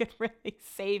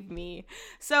save me.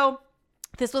 So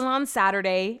this was on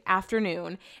Saturday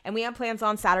afternoon, and we had plans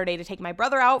on Saturday to take my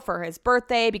brother out for his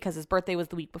birthday because his birthday was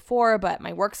the week before, but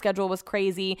my work schedule was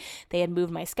crazy. They had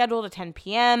moved my schedule to 10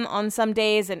 p.m. on some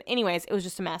days, and anyways, it was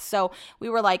just a mess. So we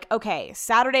were like, okay,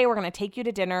 Saturday we're going to take you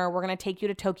to dinner. We're going to take you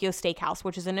to Tokyo Steakhouse,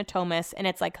 which is in Natomas, and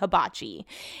it's like hibachi.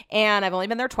 And I've only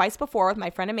been there twice before with my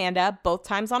friend Amanda, both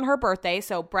times on her birthday.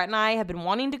 So Brett and I have been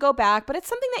wanting to go back, but it's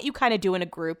something that you kind of do in a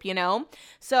group,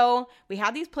 So we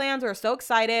had these plans. We were so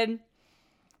excited.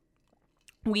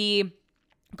 We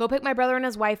go pick my brother and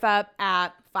his wife up at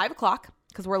 5:00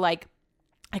 because we're like,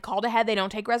 I called ahead. They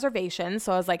don't take reservations.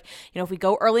 So I was like, if we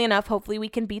go early enough, hopefully we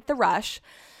can beat the rush.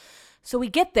 So we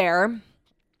get there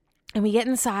and we get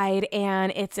inside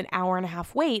and it's an hour and a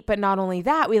half wait. But not only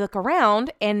that, we look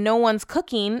around and no one's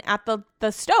cooking at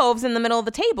the stoves in the middle of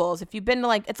the tables. If you've been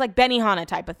to it's like Benihana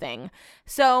type of thing.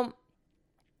 So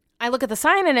I look at the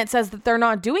sign and it says that they're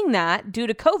not doing that due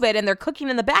to COVID and they're cooking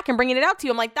in the back and bringing it out to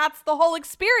you. I'm like, that's the whole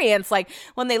experience. Like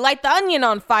when they light the onion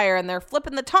on fire and they're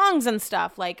flipping the tongs and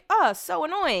stuff, like, so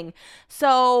annoying.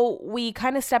 So we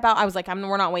kind of step out. I was like,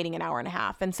 we're not waiting an hour and a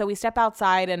half. And so we step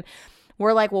outside and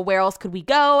we're like, well, where else could we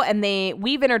go? And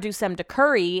we've introduced them to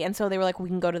curry. And so they were like, we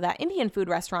can go to that Indian food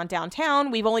restaurant downtown.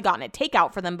 We've only gotten it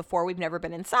takeout for them before. We've never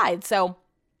been inside. So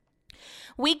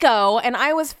we go, and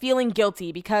I was feeling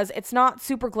guilty because it's not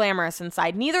super glamorous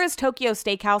inside. Neither is Tokyo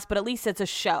Steakhouse, but at least it's a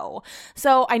show.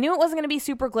 So I knew it wasn't going to be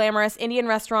super glamorous. Indian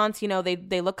restaurants,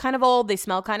 they look kind of old. They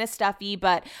smell kind of stuffy,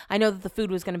 but I know that the food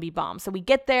was going to be bomb. So we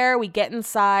get there, we get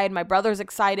inside. My brother's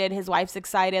excited. His wife's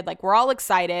excited. Like, we're all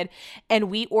excited, and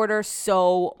we order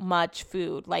so much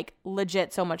food, like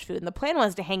legit so much food. And the plan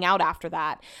was to hang out after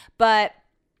that, but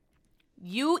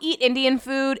you eat Indian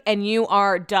food and you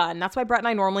are done. That's why Brett and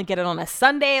I normally get it on a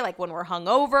Sunday, like when we're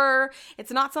hungover.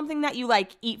 It's not something that you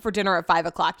eat for dinner at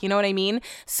 5:00. You know what I mean?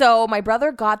 So my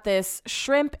brother got this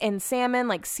shrimp and salmon,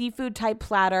 like seafood type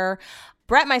platter.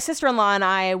 Brett, my sister-in-law,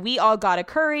 and we all got a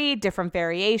curry, different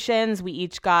variations. We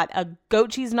each got a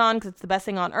goat cheese naan because it's the best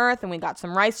thing on earth. And we got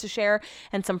some rice to share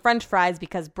and some French fries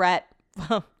because Brett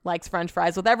likes French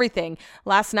fries with everything.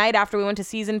 Last night after we went to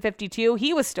season 52,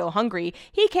 he was still hungry.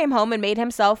 He came home and made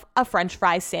himself a French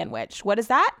fry sandwich. What is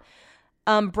that?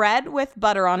 Bread with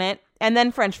butter on it and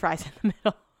then French fries in the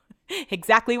middle.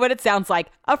 Exactly what it sounds like,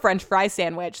 a French fry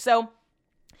sandwich. So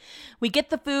We get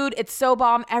the food. It's so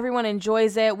bomb. Everyone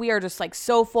enjoys it. We are just like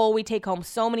so full. We take home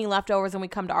so many leftovers and we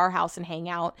come to our house and hang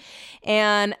out.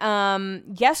 And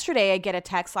yesterday I get a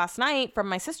text last night from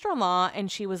my sister-in-law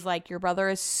and she was like, your brother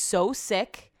is so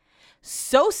sick,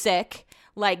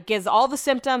 like gives all the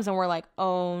symptoms. And we're like,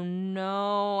 oh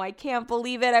no, I can't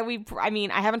believe it. I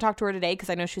mean, I haven't talked to her today because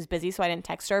I know she was busy, so I didn't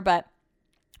text her, but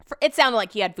it sounded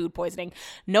like he had food poisoning.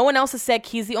 No one else is sick.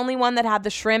 He's the only one that had the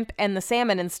shrimp and the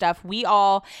salmon and stuff. We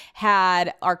all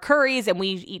had our curries and we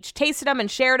each tasted them and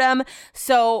shared them.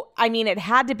 So, I mean, it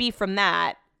had to be from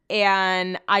that.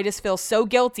 And I just feel so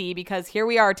guilty because here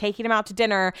we are taking him out to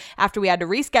dinner after we had to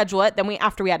reschedule it. Then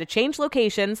after we had to change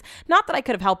locations. Not that I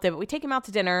could have helped it, but we take him out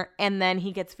to dinner and then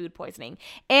he gets food poisoning.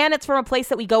 And it's from a place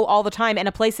that we go all the time and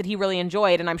a place that he really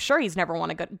enjoyed. And I'm sure he's never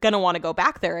gonna want to go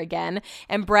back there again.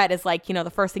 And Brett is like,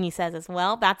 the first thing he says is,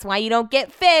 well, that's why you don't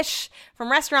get fish from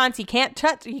restaurants. You can't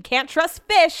trust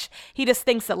fish. He just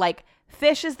thinks that like,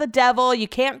 fish is the devil. You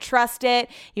can't trust it.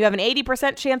 You have an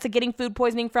 80% chance of getting food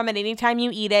poisoning from it anytime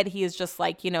you eat it. He is just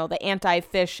like, the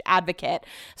anti-fish advocate.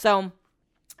 So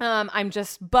I'm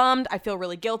just bummed. I feel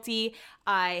really guilty.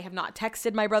 I have not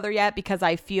texted my brother yet because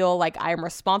I feel like I'm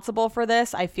responsible for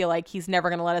this. I feel like he's never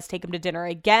going to let us take him to dinner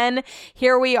again.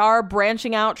 Here we are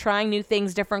branching out, trying new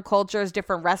things, different cultures,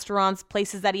 different restaurants,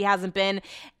 places that he hasn't been.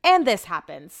 And this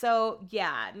happened. So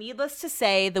yeah, needless to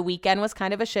say, the weekend was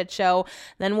kind of a shit show.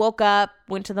 Then woke up,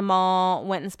 went to the mall,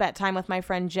 went and spent time with my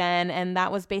friend Jen. And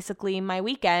that was basically my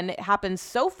weekend. It happened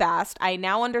so fast. I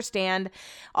now understand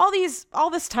all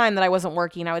this time that I wasn't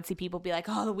working. I would see people be like,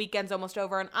 oh, the weekend's almost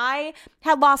over. And I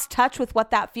had lost touch with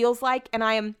what that feels like. And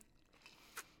I am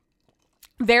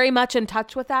very much in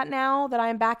touch with that now that I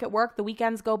am back at work. The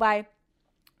weekends go by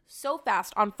so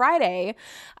fast. On Friday,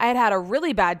 I had a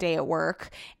really bad day at work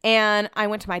and I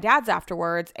went to my dad's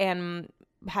afterwards and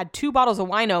had 2 bottles of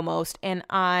wine almost, and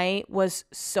I was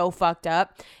so fucked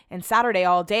up. And Saturday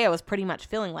all day, I was pretty much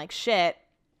feeling like shit.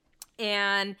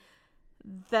 And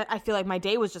that I feel like my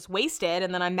day was just wasted.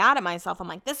 And then I'm mad at myself. I'm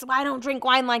like, this is why I don't drink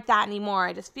wine like that anymore.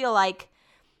 I just feel like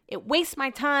it wastes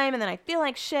my time and then I feel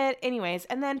like shit. Anyways,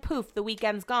 and then poof, the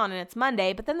weekend's gone and it's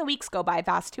Monday, but then the weeks go by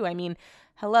fast too. I mean,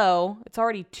 hello, it's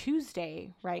already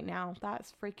Tuesday right now.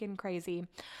 That's freaking crazy.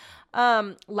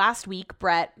 Last week,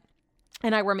 Brett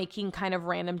and I were making kind of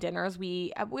random dinners.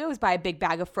 We always buy a big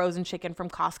bag of frozen chicken from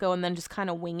Costco and then just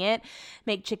kind of wing it.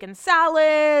 Make chicken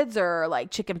salads or like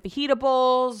chicken fajita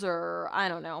bowls or I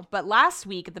don't know. But last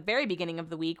week, at the very beginning of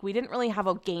the week, we didn't really have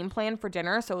a game plan for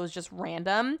dinner, so it was just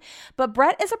random. But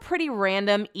Brett is a pretty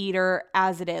random eater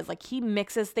as it is. Like he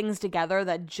mixes things together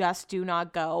that just do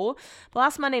not go. But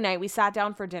last Monday night, we sat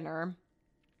down for dinner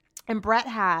and Brett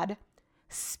had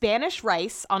Spanish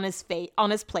rice on his plate.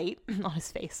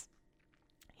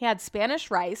 He had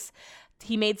Spanish rice.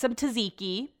 He made some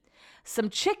tzatziki, some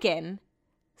chicken,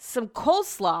 some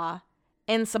coleslaw,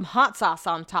 and some hot sauce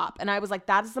on top. And I was like,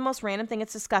 that is the most random thing.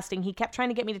 It's disgusting. He kept trying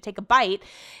to get me to take a bite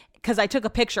because I took a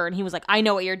picture and he was like, I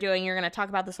know what you're doing. You're going to talk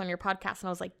about this on your podcast. And I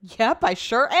was like, yep, I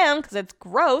sure am because it's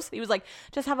gross. He was like,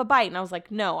 just have a bite. And I was like,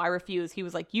 no, I refuse. He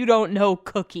was like, you don't know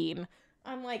cooking.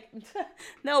 I'm like,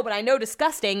 no, but I know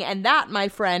disgusting, and that, my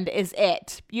friend, is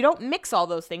it. You don't mix all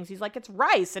those things. He's like, it's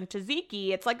rice and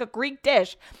tzatziki. It's like a Greek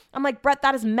dish. I'm like, Brett,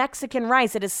 that is Mexican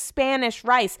rice. It is Spanish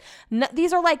rice.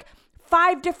 These are like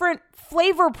 5 different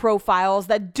flavor profiles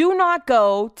that do not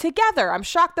go together. I'm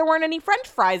shocked there weren't any French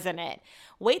fries in it.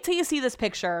 Wait till you see this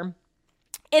picture.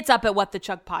 It's up at What the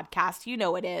Chug podcast. You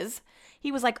know it is.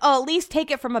 He was like, oh, at least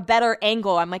take it from a better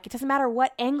angle. I'm like, it doesn't matter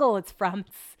what angle it's from.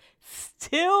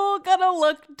 Still gonna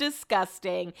look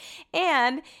disgusting.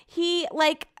 And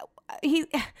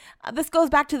this goes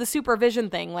back to the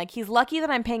supervision thing. Like, he's lucky that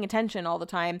I'm paying attention all the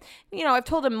time. I've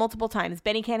told him multiple times,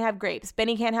 Benny can't have grapes,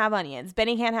 Benny can't have onions,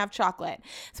 Benny can't have chocolate.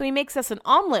 So he makes us an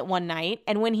omelet one night,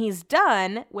 and when he's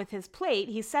done with his plate,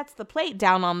 he sets the plate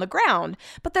down on the ground.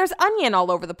 But there's onion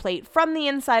all over the plate from the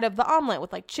inside of the omelet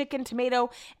with like chicken, tomato,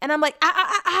 and I'm like,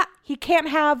 he can't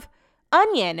have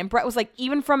onion. And Brett was like,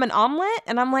 even from an omelet?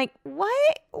 And I'm like, what?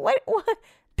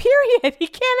 Period. He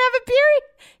can't have a period.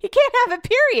 He can't have a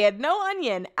period. No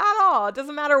onion at all. It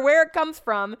doesn't matter where it comes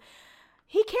from.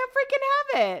 He can't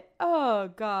freaking have it. Oh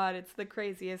God, it's the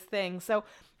craziest thing. So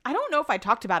I don't know if I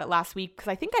talked about it last week because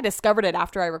I think I discovered it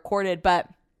after I recorded, but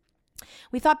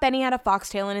We thought Benny had a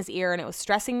foxtail in his ear and it was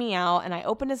stressing me out, and I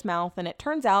opened his mouth and it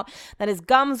turns out that his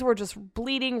gums were just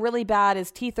bleeding really bad.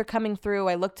 His teeth are coming through.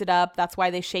 I looked it up. That's why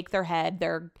they shake their head.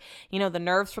 They're, the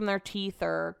nerves from their teeth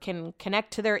can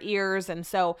connect to their ears, and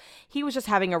so he was just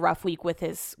having a rough week with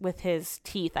his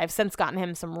teeth. I've since gotten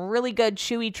him some really good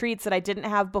chewy treats that I didn't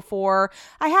have before.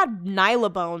 I had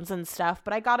Nylabones and stuff,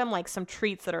 but I got him like some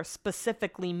treats that are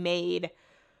specifically made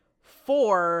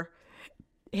for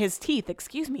his teeth.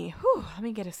 Excuse me. Whew, let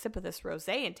me get a sip of this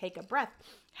rosé and take a breath.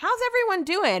 How's everyone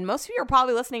doing? Most of you are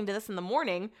probably listening to this in the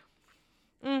morning.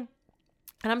 And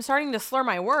I'm starting to slur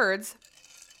my words.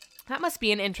 That must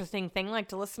be an interesting thing, like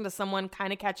to listen to someone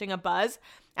kind of catching a buzz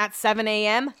at 7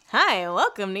 a.m. Hi,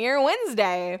 welcome to your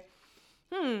Wednesday.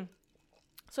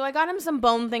 So I got him some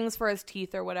bone things for his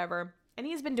teeth or whatever, and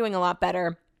he's been doing a lot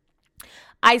better.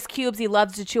 Ice cubes. He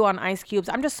loves to chew on ice cubes.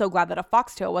 I'm just so glad that a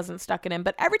foxtail wasn't stuck in him.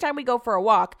 But every time we go for a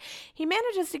walk, he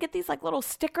manages to get these like little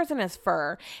stickers in his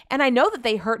fur. And I know that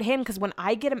they hurt him because when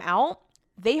I get him out,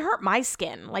 they hurt my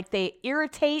skin. Like they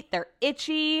irritate, they're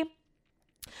itchy.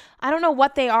 I don't know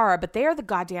what they are, but they are the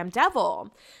goddamn devil.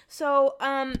 So,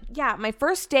 my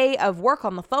first day of work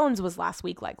on the phones was last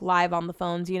week, like live on the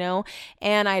phones,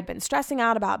 and I had been stressing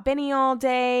out about Benny all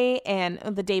day and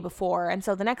the day before. And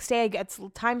so the next day it's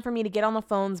time for me to get on the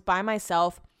phones by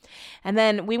myself. And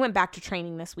then we went back to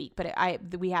training this week, but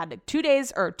we had 2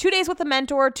 days with a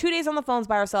mentor, 2 days on the phones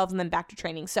by ourselves, and then back to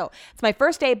training. So it's my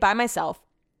first day by myself.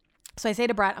 So I say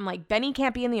to Brett, I'm like, Benny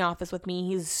can't be in the office with me.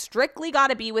 He's strictly got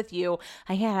to be with you.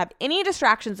 I can't have any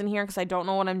distractions in here because I don't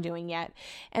know what I'm doing yet.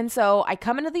 And so I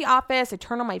come into the office, I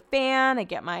turn on my fan, I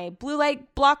get my blue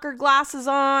light blocker glasses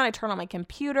on, I turn on my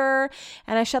computer,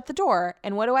 and I shut the door.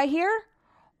 And what do I hear?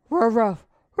 Ruff, ruff,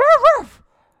 ruff,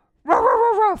 ruff,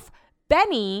 ruff, ruff.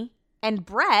 Benny and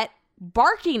Brett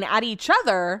barking at each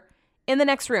other in the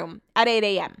next room at 8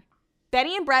 a.m.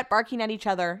 Benny and Brett barking at each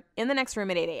other in the next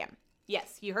room at 8 a.m.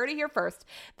 Yes, you heard it here first.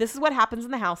 This is what happens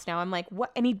in the house now. I'm like,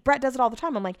 what? And Brett does it all the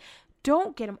time. I'm like,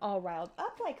 don't get him all riled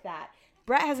up like that.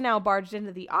 Brett has now barged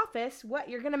into the office. What?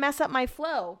 You're going to mess up my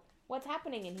flow. What's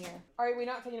happening in here? Are we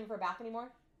not taking him for a bath anymore?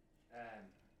 I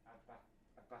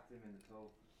bathed him in the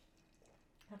pool.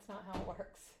 That's not how it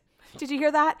works. Did you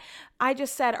hear that? I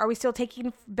just said, are we still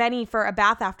taking Benny for a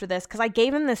bath after this? Because I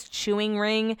gave him this chewing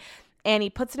ring, and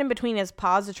he puts it in between his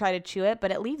paws to try to chew it,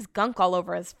 but it leaves gunk all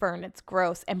over his fur, and it's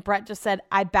gross. And Brett just said,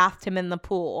 I bathed him in the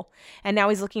pool. And now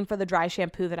he's looking for the dry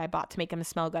shampoo that I bought to make him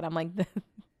smell good. I'm like,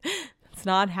 that's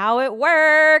not how it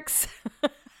works.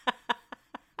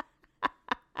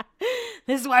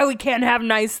 This is why we can't have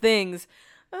nice things.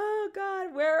 Oh,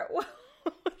 God, what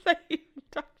are you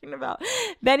talking about?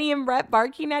 Benny and Brett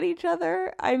barking at each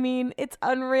other? I mean, it's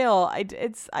unreal.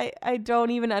 I don't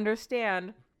even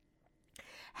understand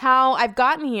how I've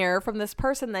gotten here from this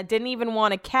person that didn't even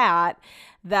want a cat,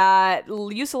 that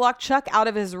used to lock Chuck out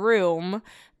of his room,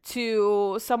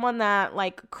 to someone that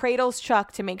like cradles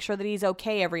Chuck to make sure that he's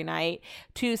okay every night,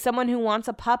 to someone who wants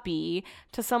a puppy,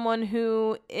 to someone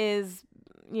who is,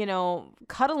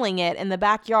 cuddling it in the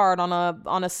backyard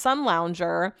on a sun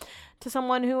lounger, to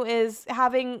someone who is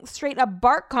having straight up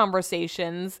bark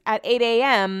conversations at 8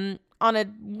 a.m. on a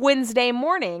Wednesday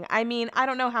morning. I mean, I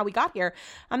don't know how we got here.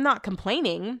 I'm not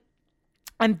complaining.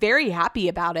 I'm very happy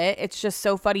about it. It's just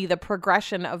so funny, the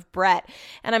progression of Brett.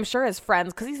 And I'm sure his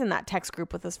friends, because he's in that text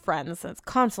group with his friends, and it's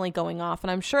constantly going off.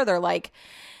 And I'm sure they're like,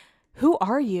 who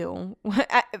are you?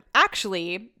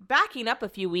 Actually, backing up a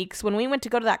few weeks, when we went to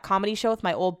go to that comedy show with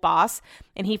my old boss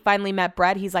and he finally met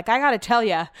Brett, he's like, I got to tell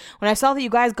you, when I saw that you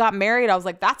guys got married, I was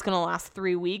like, that's going to last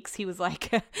 3 weeks. He was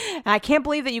like, I can't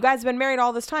believe that you guys have been married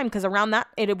all this time, because around that,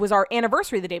 it was our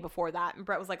anniversary the day before that. And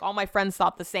Brett was like, all my friends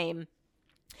thought the same.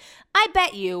 I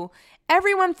bet you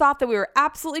everyone thought that we were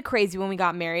absolutely crazy when we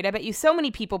got married. I bet you so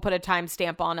many people put a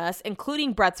timestamp on us,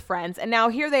 including Brett's friends. And now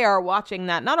here they are watching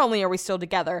that. Not only are we still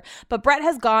together, but Brett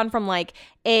has gone from like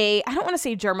I don't want to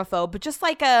say germaphobe, but just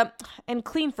like and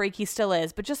clean freak he still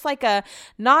is, but just like a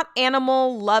not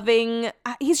animal loving,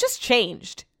 he's just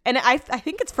changed. And I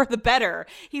think it's for the better.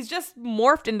 He's just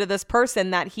morphed into this person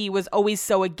that he was always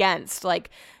so against. Like,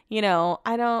 I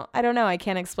don't know. I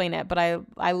can't explain it, but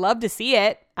I love to see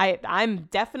it. I'm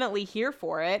definitely here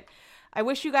for it. I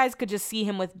wish you guys could just see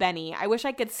him with Benny. I wish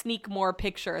I could sneak more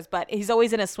pictures, but he's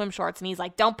always in his swim shorts and he's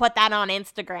like, don't put that on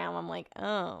Instagram. I'm like,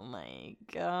 oh my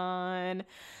God.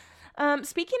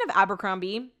 Speaking of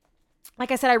Abercrombie,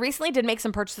 like I said, I recently did make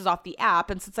some purchases off the app,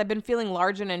 and since I've been feeling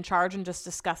large and in charge and just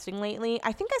disgusting lately,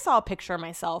 I think I saw a picture of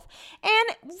myself.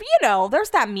 And, there's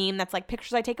that meme that's like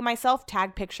pictures I take of myself,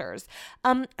 tag pictures.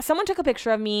 Someone took a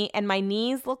picture of me, and my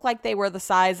knees look like they were the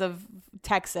size of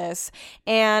Texas,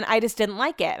 and I just didn't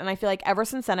like it. And I feel like ever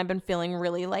since then I've been feeling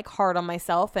really like hard on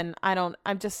myself, and I'm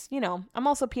just, I'm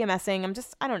also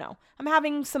PMSing. I don't know. I'm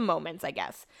having some moments, I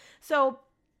guess. So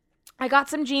I got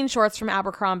some jean shorts from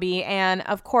Abercrombie, and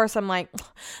of course I'm like,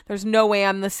 there's no way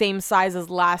I'm the same size as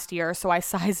last year, so I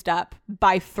sized up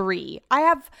by 3.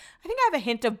 I think I have a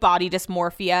hint of body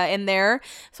dysmorphia in there,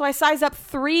 so I size up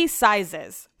 3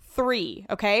 sizes. 3,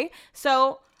 okay?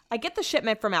 So I get the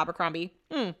shipment from Abercrombie.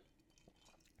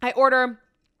 I order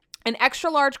an extra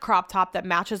large crop top that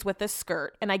matches with this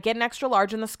skirt, and I get an extra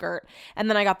large in the skirt, and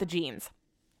then I got the jeans.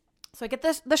 So I get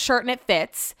the shirt and it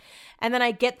fits, and then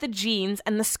I get the jeans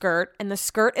and the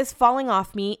skirt is falling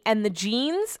off me, and the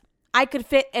jeans I could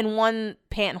fit in one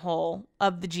pant hole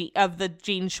of the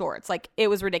jean shorts. Like, it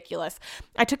was ridiculous.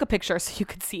 I took a picture so you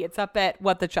could see. It's up at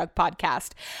What the Chuck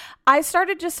podcast. I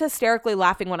started just hysterically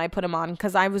laughing when I put them on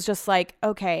because I was just like,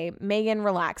 okay, Megan,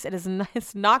 relax.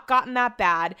 It's not gotten that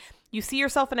bad. You see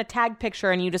yourself in a tag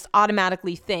picture and you just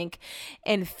automatically think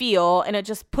and feel, and it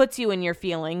just puts you in your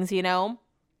feelings,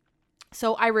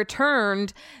 So I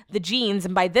returned the jeans,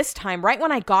 and by this time, right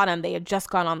when I got them, they had just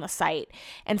gone on the site.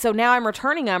 And so now I'm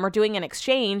returning them or doing an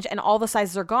exchange, and all the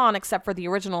sizes are gone except for the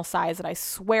original size that I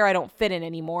swear I don't fit in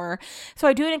anymore. So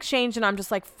I do an exchange, and I'm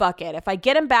just like, fuck it. If I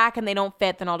get them back and they don't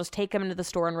fit, then I'll just take them into the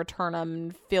store and return them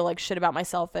and feel like shit about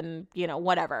myself and,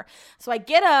 whatever. So I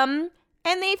get them.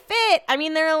 And they fit. I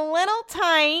mean, they're a little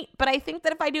tight, but I think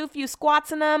that if I do a few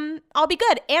squats in them, I'll be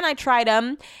good. And I tried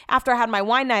them after I had my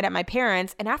wine night at my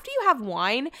parents'. And after you have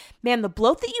wine, man, the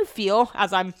bloat that you feel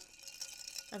as I'm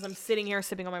sitting here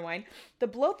sipping on my wine, the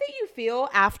bloat that you feel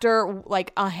after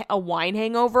like a wine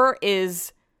hangover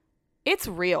it's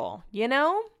real,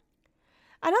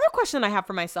 Another question I have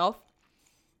for myself: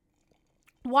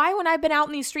 why, when I've been out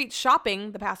in these streets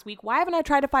shopping the past week, why haven't I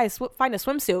tried to find a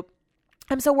swimsuit?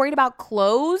 I'm so worried about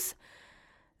clothes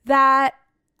that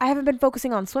I haven't been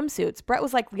focusing on swimsuits. Brett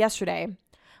was like yesterday,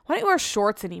 why don't you wear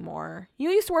shorts anymore? You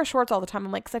used to wear shorts all the time.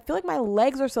 I'm like, because I feel like my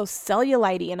legs are so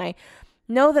cellulite-y, and I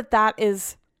know that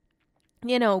is,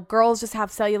 girls just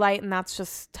have cellulite and that's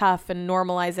just tough, and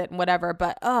normalize it and whatever.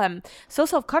 But I'm so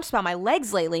self-conscious about my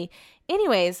legs lately.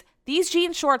 Anyways, these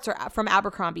jean shorts are from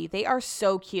Abercrombie. They are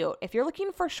so cute. If you're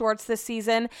looking for shorts this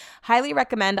season, highly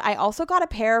recommend. I also got a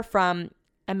pair from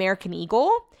American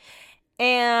Eagle,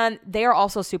 and they are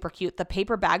also super cute. The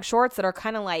paper bag shorts that are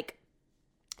kind of like,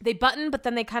 they button, but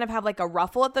then they kind of have like a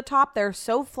ruffle at the top. They're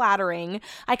so flattering.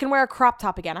 I can wear a crop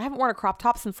top again. I haven't worn a crop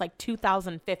top since like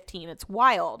 2015. It's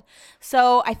wild.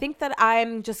 So I think that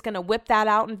I'm just going to whip that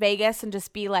out in Vegas and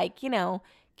just be like,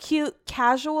 cute,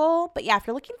 casual. But yeah, if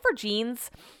you're looking for jeans,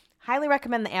 highly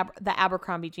recommend the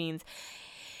Abercrombie jeans.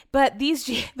 But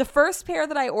the first pair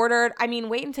that I ordered,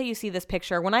 wait until you see this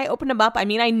picture. When I opened them up, I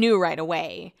knew right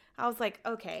away. I was like,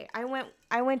 okay, I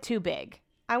went too big.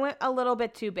 I went a little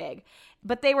bit too big.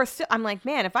 But they were still, I'm like,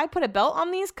 man, if I put a belt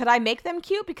on these, could I make them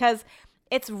cute? Because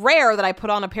it's rare that I put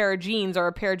on a pair of jeans or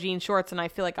a pair of jean shorts and I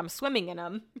feel like I'm swimming in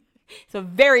them. It's a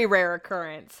very rare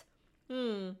occurrence.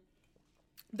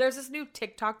 There's this new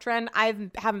TikTok trend. I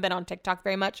haven't been on TikTok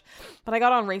very much, but I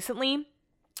got on recently.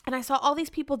 And I saw all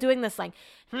these people doing this like,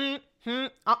 let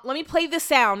me play the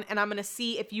sound and I'm going to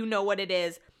see if you know what it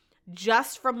is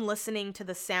just from listening to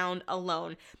the sound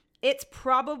alone. It's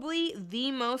probably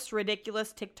the most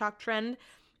ridiculous TikTok trend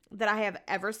that I have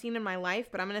ever seen in my life,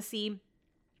 but I'm going to see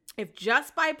if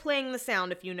just by playing the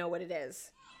sound, if you know what it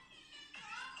is.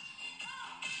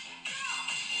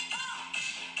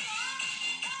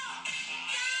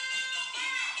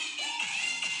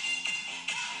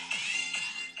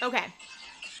 Okay.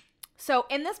 So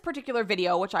in this particular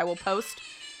video, which I will post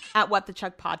at What the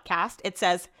Chuck podcast, it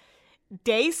says,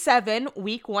 Day 7,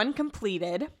 week 1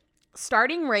 completed.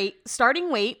 Starting weight,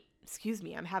 excuse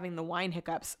me, I'm having the wine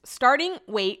hiccups. Starting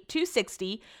weight,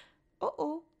 260.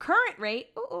 Current rate,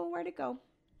 where'd it go?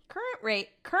 Current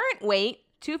weight,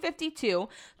 252.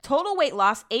 Total weight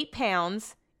loss, 8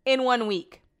 pounds in 1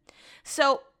 week.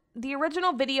 So the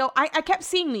original video, I kept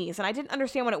seeing these and I didn't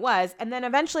understand what it was. And then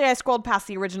eventually I scrolled past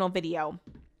the original video.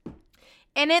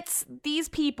 And it's these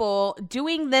people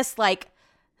doing this like,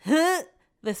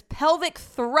 this pelvic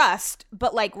thrust,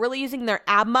 but like really using their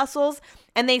ab muscles.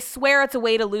 And they swear it's a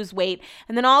way to lose weight.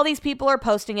 And then all these people are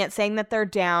posting it saying that they're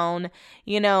down,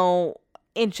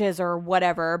 inches or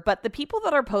whatever. But the people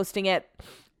that are posting it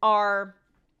are,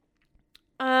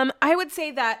 I would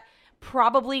say that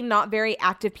probably not very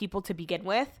active people to begin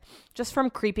with, just from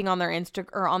creeping on their Insta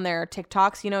or on their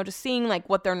TikToks, just seeing like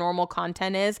what their normal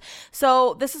content is.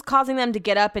 So this is causing them to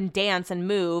get up and dance and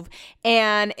move,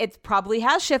 and it probably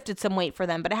has shifted some weight for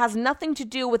them, but it has nothing to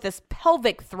do with this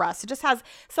pelvic thrust. It just has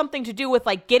something to do with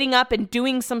like getting up and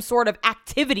doing some sort of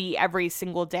activity every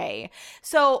single day.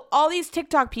 So all these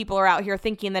TikTok people are out here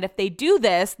thinking that if they do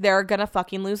this, they're gonna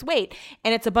fucking lose weight,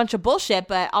 and it's a bunch of bullshit,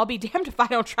 but I'll be damned if I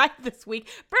don't try it this week.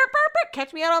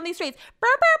 Catch me out on these streets.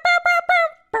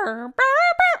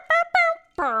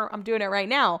 I'm doing it right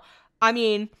now. I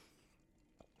mean,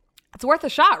 it's worth a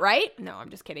shot, right? No, I'm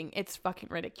just kidding. It's fucking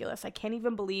ridiculous. I can't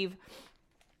even believe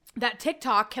that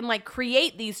TikTok can like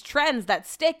create these trends that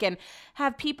stick and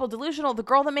have people delusional. The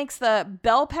girl that makes the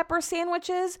bell pepper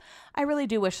sandwiches, I really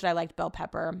do wish that I liked bell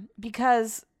pepper,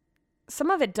 because some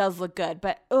of it does look good,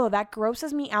 but that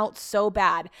grosses me out so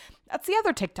bad. That's the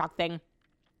other TikTok thing.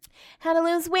 How to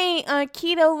lose weight,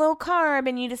 keto, low carb,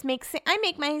 and you just I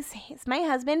make my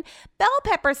husband bell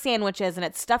pepper sandwiches, and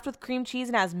it's stuffed with cream cheese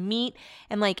and has meat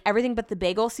and like everything but the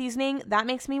bagel seasoning. That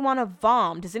makes me want to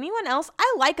vom. Does anyone else?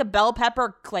 I like a bell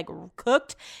pepper like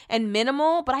cooked and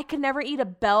minimal, but I could never eat a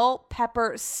bell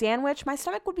pepper sandwich. My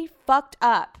stomach would be fucked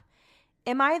up.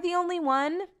 Am I the only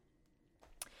one?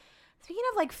 Speaking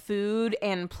of like food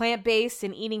and plant-based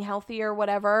and eating healthy or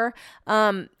whatever,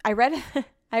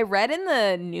 I read in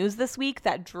the news this week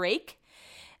that Drake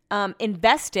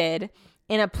invested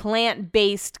in a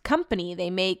plant-based company. They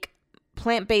make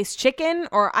plant-based chicken,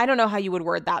 or I don't know how you would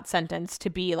word that sentence to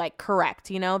be like correct.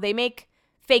 They make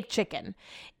fake chicken.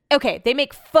 Okay, they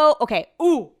make faux. Okay,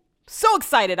 so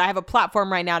excited. I have a platform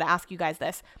right now to ask you guys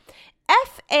this.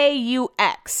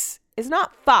 FAUX is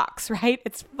not fox, right?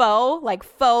 It's faux, like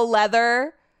faux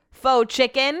leather, faux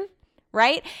chicken.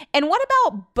 Right? And what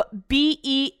about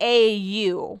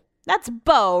BEAU? That's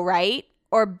bow, right?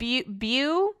 Or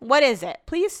beau? What is it?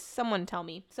 Please, someone tell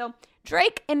me. So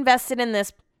Drake invested in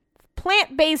this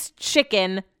plant-based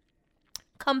chicken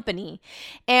company.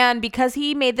 And because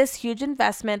he made this huge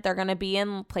investment, they're going to be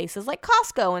in places like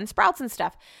Costco and Sprouts and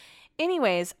stuff.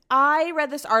 Anyways, I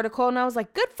read this article and I was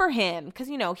like, good for him. Because,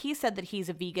 he said that he's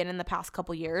a vegan in the past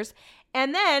couple years.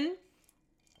 And then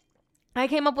I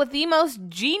came up with the most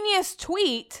genius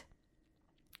tweet,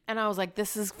 and I was like,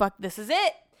 this is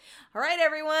it. All right,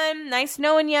 everyone. Nice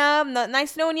knowing ya.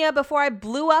 Nice knowing ya before I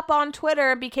blew up on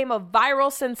Twitter and became a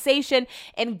viral sensation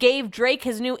and gave Drake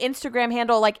his new Instagram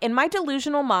handle. Like, in my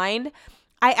delusional mind,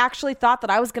 I actually thought that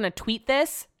I was going to tweet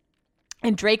this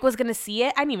and Drake was going to see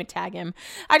it. I didn't even tag him.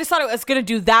 I just thought it was going to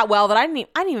do that well that I didn't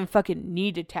even fucking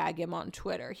need to tag him on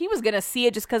Twitter. He was going to see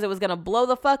it just because it was going to blow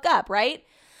the fuck up, right?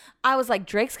 I was like,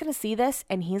 Drake's going to see this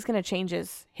and he's going to change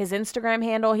his Instagram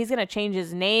handle. He's going to change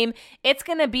his name. It's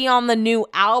going to be on the new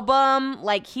album.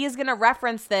 Like, he is going to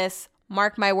reference this.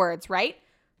 Mark my words, right?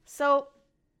 So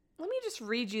let me just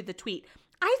read you the tweet.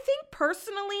 I think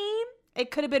personally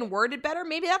it could have been worded better.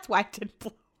 Maybe that's why it didn't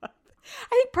blow up. I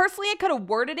think personally I could have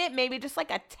worded it maybe just like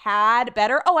a tad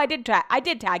better. Oh, I did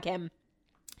tag him.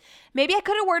 Maybe I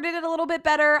could have worded it a little bit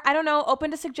better. I don't know. Open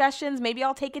to suggestions. Maybe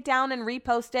I'll take it down and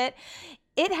repost it.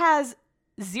 It has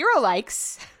 0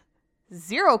 likes,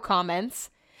 0 comments,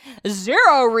 0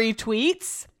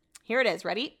 retweets. Here it is.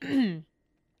 Ready?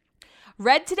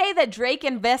 Read today that Drake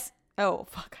Oh,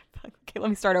 fuck. Okay, let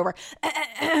me start over.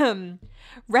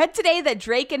 Read today that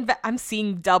Drake I'm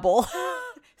seeing double.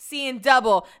 Seeing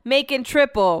double, making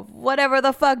triple, whatever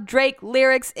the fuck Drake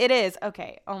lyrics it is.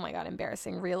 Okay. Oh my God,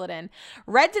 embarrassing. Reel it in.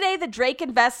 Read today that Drake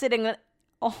invested in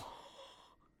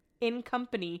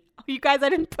company. Oh, you guys, I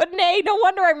didn't put an A. No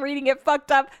wonder I'm reading it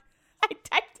fucked up. I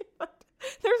typed it, but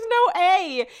there's no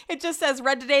A. It just says,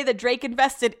 read today that Drake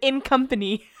invested in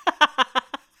company.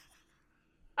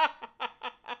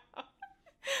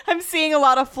 I'm seeing a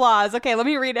lot of flaws. Okay, let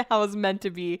me read it how it's meant to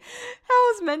be.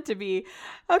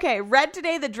 Okay, read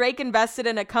today that Drake invested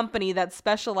in a company that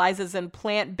specializes in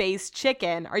plant-based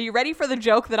chicken. Are you ready for the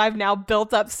joke that I've now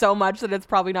built up so much that it's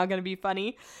probably not going to be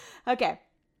funny? Okay.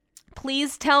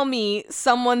 Please tell me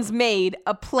someone's made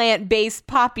a plant-based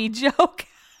poppy joke.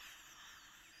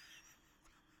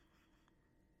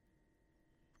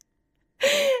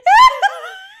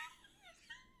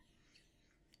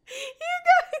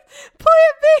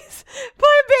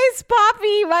 Plant-based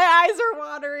poppy. My eyes are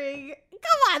watering.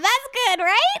 Come on, that's good,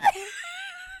 right?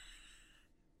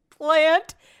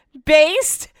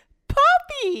 Plant-based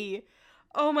poppy.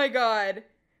 Oh my God.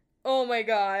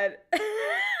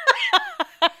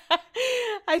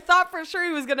 I thought for sure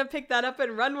he was going to pick that up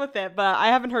and run with it, but I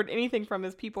haven't heard anything from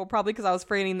his people, probably because I was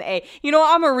forgetting the A. You know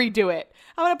what? I'm going to redo it.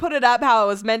 I'm going to put it up how it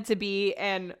was meant to be,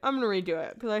 and I'm going to redo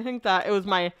it because I think that it was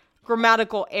my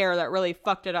grammatical error that really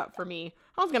fucked it up for me.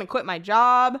 I was going to quit my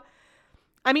job.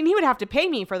 I mean, he would have to pay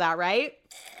me for that, right?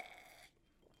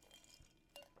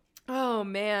 Oh,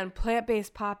 man.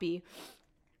 Plant-based poppy.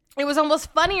 It was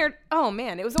almost funnier. Oh,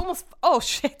 man. It was almost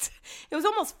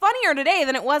funnier today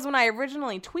than it was when I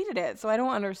originally tweeted it. So I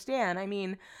don't understand. I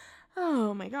mean,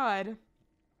 oh, my God.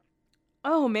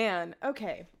 Oh, man.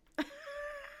 Okay.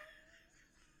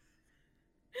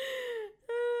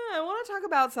 I want to talk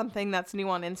about something that's new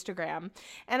on Instagram.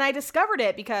 And I discovered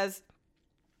it because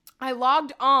I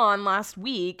logged on last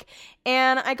week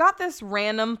and I got this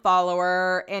random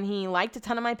follower and he liked a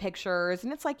ton of my pictures.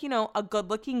 And it's like, a good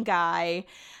looking guy.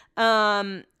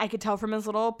 I could tell from his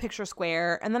little picture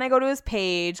square. And then I go to his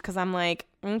page because I'm like,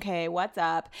 okay, what's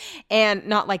up? And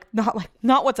not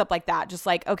what's up like that. Just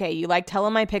like, okay, you like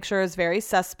telling my pictures, very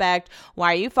suspect.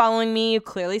 Why are you following me? You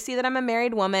clearly see that I'm a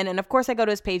married woman. And of course I go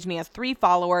to his page and he has 3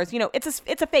 followers. It's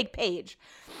a fake page.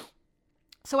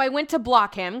 So I went to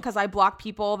block him because I block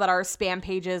people that are spam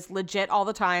pages legit all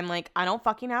the time. Like, I don't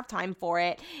fucking have time for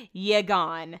it. You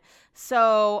gone.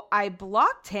 So I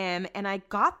blocked him and I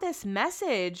got this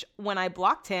message when I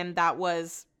blocked him that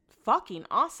was fucking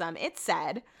awesome. It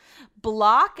said,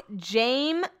 block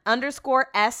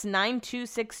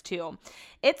Jame_S9262.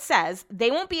 It says, they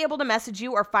won't be able to message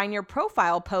you or find your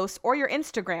profile posts or your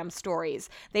Instagram stories.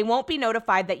 They won't be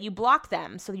notified that you blocked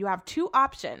them. So you have 2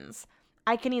 options.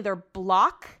 I can either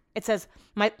block, it says,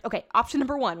 option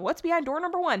number 1, what's behind door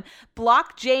number 1?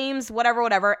 Block James,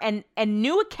 whatever, and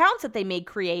new accounts that they may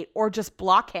create, or just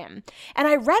block him. And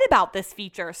I read about this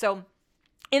feature. So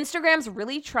Instagram's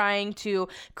really trying to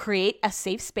create a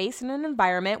safe space in an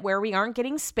environment where we aren't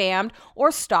getting spammed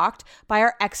or stalked by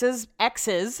our exes.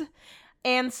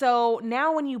 And so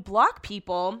now when you block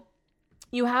people,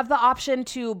 you have the option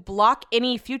to block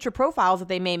any future profiles that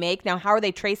they may make. Now, how are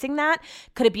they tracing that?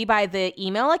 Could it be by the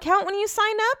email account when you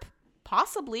sign up?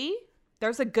 Possibly.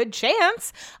 There's a good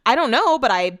chance. I don't know,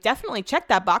 but I definitely checked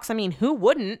that box. I mean, who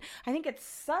wouldn't? I think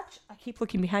it's I keep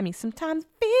looking behind me. Sometimes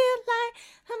feel like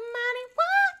somebody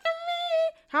watching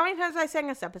me. How many times have I sang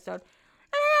this episode?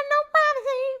 I have no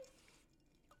privacy.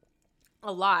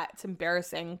 A lot. It's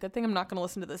embarrassing. Good thing I'm not going to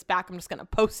listen to this back. I'm just going to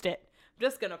post it. I'm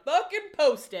just going to fucking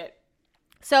post it.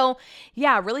 So,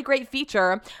 yeah, really great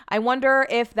feature. I wonder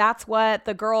if that's what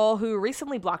the girl who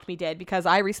recently blocked me did, because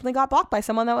I recently got blocked by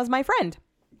someone that was my friend.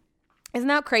 Isn't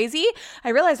that crazy? I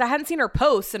realized I hadn't seen her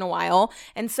posts in a while,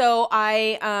 and so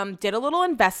I did a little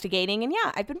investigating, and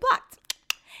yeah, I've been blocked.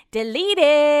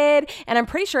 Deleted. And I'm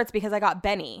pretty sure it's because I got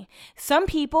Benny. Some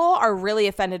people are really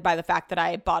offended by the fact that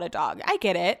I bought a dog. I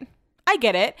get it. I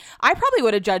probably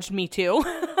would have judged me too.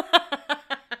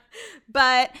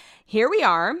 But here we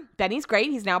are. Benny's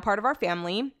great. He's now part of our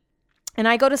family. And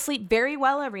I go to sleep very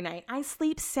well every night. I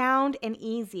sleep sound and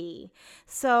easy.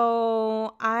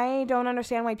 So I don't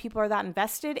understand why people are that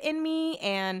invested in me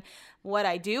and what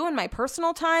I do in my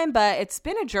personal time. But it's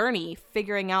been a journey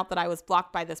figuring out that I was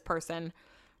blocked by this person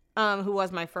who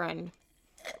was my friend.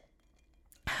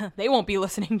 They won't be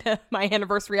listening to my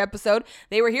anniversary episode.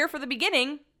 They were here for the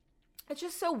beginning. It's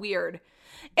just so weird.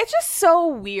 It's just so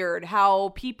weird how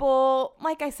people,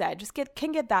 like I said, just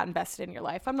can get that invested in your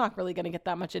life. I'm not really going to get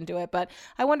that much into it, but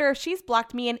I wonder if she's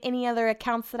blocked me in any other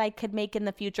accounts that I could make in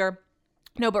the future.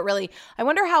 No, but really, I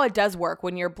wonder how it does work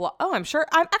when you're I'm sure.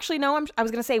 I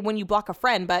was going to say when you block a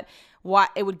friend, but what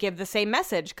it would give the same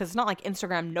message, because it's not like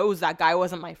Instagram knows that guy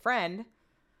wasn't my friend.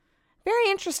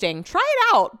 Very interesting. Try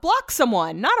it out. Block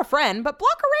someone, not a friend, but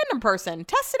block a random person.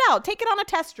 Test it out. Take it on a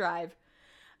test drive.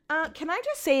 Can I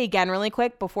just say again really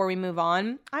quick before we move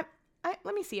on? Let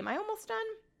me see. Am I almost done?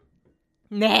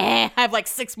 Nah, I have like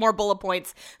 6 more bullet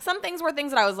points. Some things were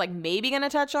things that I was like maybe going to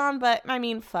touch on, but I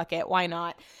mean, fuck it. Why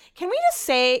not? Can I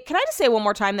just say one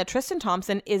more time that Tristan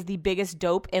Thompson is the biggest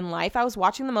dope in life? I was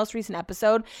watching the most recent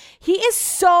episode. He is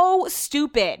so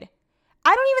stupid.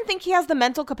 I don't even think he has the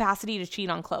mental capacity to cheat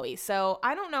on Chloe. So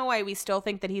I don't know why we still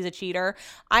think that he's a cheater.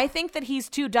 I think that he's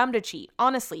too dumb to cheat.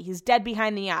 Honestly, he's dead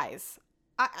behind the eyes.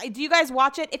 Do you guys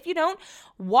watch it? If you don't,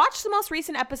 watch the most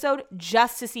recent episode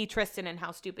just to see Tristan and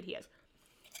how stupid he is.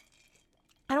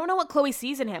 I don't know what Chloe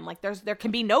sees in him. Like there can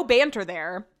be no banter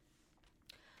there.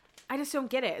 I just don't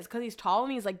get it. It's because he's tall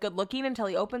and he's like good looking until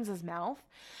he opens his mouth.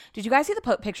 Did you guys see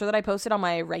the picture that I posted on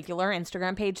my regular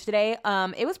Instagram page today?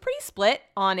 It was pretty split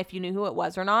on if you knew who it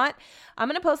was or not. I'm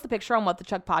going to post the picture on What the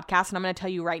Chuck podcast, and I'm going to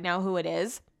tell you right now who it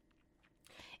is.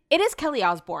 It is Kelly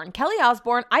Osbourne. Kelly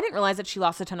Osbourne, I didn't realize that she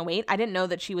lost a ton of weight. I didn't know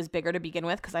that she was bigger to begin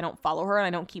with because I don't follow her and I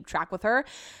don't keep track of her,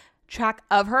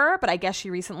 but I guess she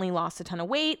recently lost a ton of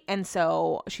weight, and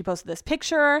so she posted this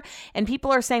picture, and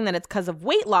people are saying that it's because of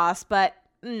weight loss, but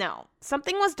no.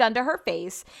 Something was done to her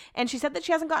face, and she said that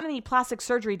she hasn't gotten any plastic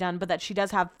surgery done, but that she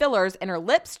does have fillers in her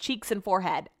lips, cheeks, and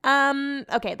forehead.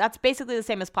 Okay, that's basically the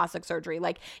same as plastic surgery.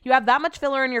 Like, you have that much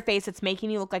filler in your face, it's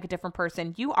making you look like a different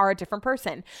person. You are a different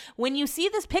person. When you see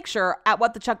this picture at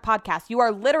What the Chuck podcast, you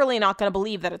are literally not going to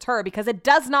believe that it's her because it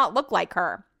does not look like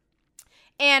her.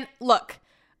 And look,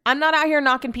 I'm not out here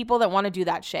knocking people that want to do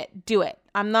that shit. Do it.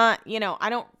 I'm not, I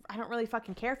don't really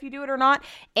fucking care if you do it or not.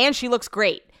 And she looks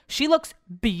great. She looks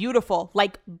beautiful,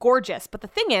 like gorgeous. But the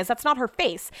thing is, that's not her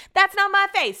face. That's not my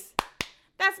face.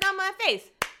 That's not my face.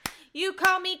 You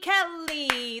call me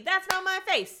Kelly. That's not my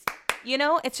face.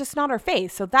 It's just not her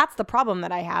face. So that's the problem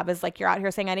that I have is like, you're out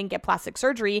here saying I didn't get plastic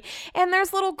surgery. And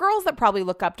there's little girls that probably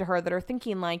look up to her that are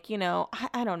thinking like,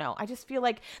 I don't know. I just feel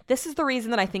like this is the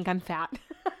reason that I think I'm fat.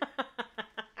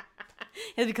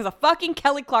 It's because of fucking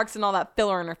Kelly Clarkson, all that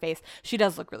filler in her face. She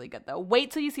does look really good, though. Wait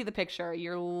till you see the picture.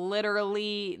 You're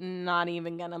literally not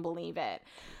even going to believe it.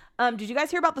 Did you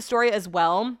guys hear about the story as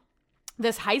well?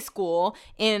 This high school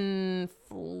in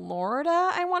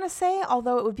Florida, I want to say,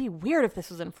 although it would be weird if this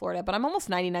was in Florida, but I'm almost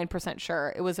 99%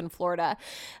 sure it was in Florida.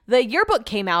 The yearbook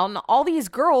came out and all these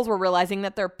girls were realizing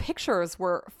that their pictures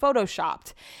were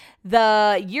photoshopped.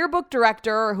 The yearbook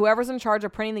director or whoever's in charge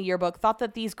of printing the yearbook thought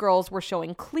that these girls were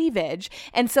showing cleavage.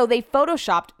 And so they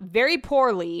photoshopped very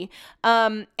poorly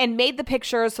and made the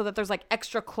pictures so that there's like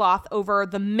extra cloth over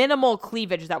the minimal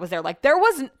cleavage that was there. Like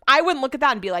I wouldn't look at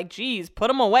that and be like, geez, put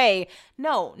them away.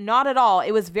 No, not at all.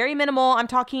 It was very minimal. I'm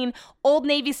talking Old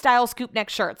Navy style scoop neck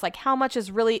shirts. Like how much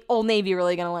is really Old Navy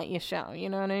really going to let you show? You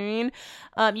know what I mean?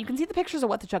 You can see the pictures of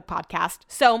What the Chuck podcast.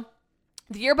 So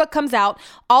the yearbook comes out.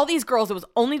 All these girls, it was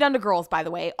only done to girls, by the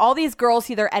way. All these girls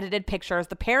see their edited pictures.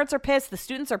 The parents are pissed. The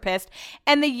students are pissed.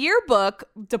 And the yearbook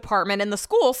department and the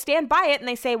school stand by it and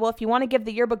they say, well, if you want to give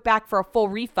the yearbook back for a full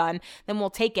refund, then we'll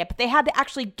take it. But they had to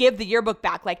actually give the yearbook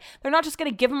back. Like, they're not just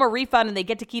going to give them a refund and they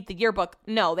get to keep the yearbook.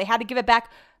 No, they had to give it back,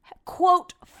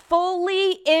 quote,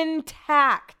 fully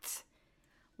intact.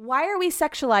 Why are we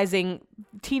sexualizing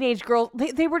teenage girls?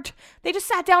 They just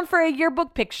sat down for a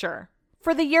yearbook picture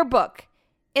for the yearbook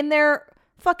in their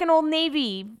fucking Old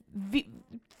Navy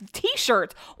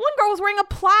t-shirts. One girl was wearing a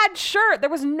plaid shirt. There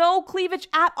was no cleavage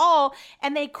at all.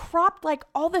 And they cropped like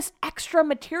all this extra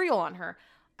material on her.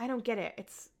 I don't get it.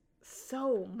 It's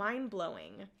so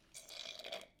mind-blowing.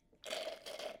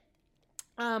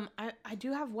 I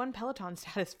do have one Peloton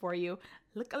status for you.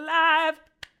 Look alive.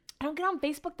 I don't get on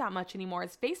Facebook that much anymore.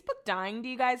 Is Facebook dying, do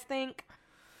you guys think?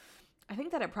 I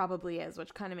think that it probably is,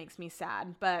 which kind of makes me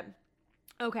sad. But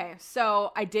okay,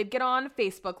 so I did get on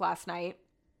Facebook last night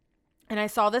and I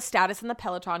saw this status in the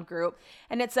Peloton group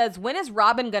and it says, when is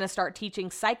Robin going to start teaching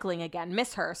cycling again?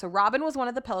 Miss her. So Robin was one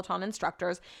of the Peloton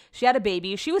instructors. She had a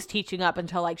baby. She was teaching up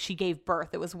until like she gave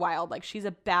birth. It was wild. Like she's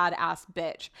a badass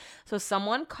bitch. So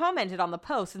someone commented on the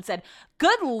post and said,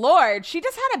 good Lord, she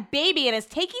just had a baby and is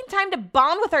taking time to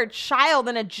bond with her child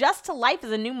and adjust to life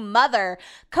as a new mother.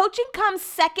 Coaching comes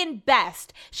second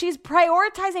best. She's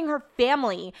prioritizing her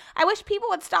family. I wish people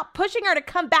would stop pushing her to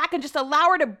come back and just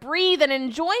allow her to breathe and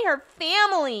enjoy her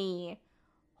family.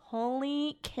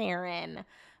 Holy Karen.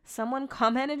 Someone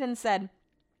commented and said,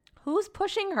 who's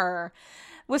pushing her?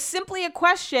 Was simply a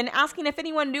question asking if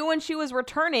anyone knew when she was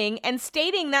returning and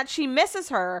stating that she misses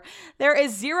her. There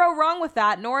is zero wrong with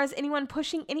that, nor is anyone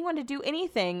pushing anyone to do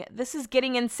anything. This is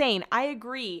getting insane. I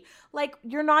agree. Like,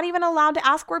 you're not even allowed to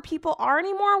ask where people are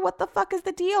anymore. What the fuck is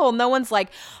the deal? No one's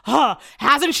like,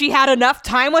 hasn't she had enough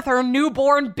time with her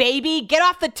newborn baby? Get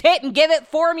off the tit and give it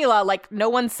formula. Like, no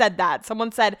one said that.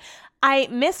 Someone said, I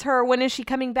miss her. When is she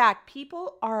coming back?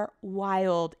 People are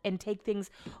wild and take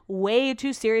things way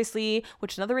too seriously,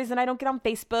 which is another reason I don't get on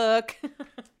Facebook.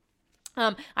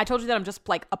 I told you that I'm just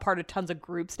like a part of tons of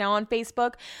groups now on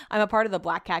Facebook. I'm a part of the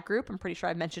Black Cat group. I'm pretty sure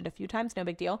I've mentioned a few times. No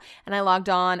big deal. And I logged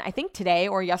on, I think today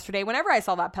or yesterday, whenever I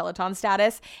saw that Peloton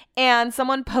status, and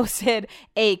someone posted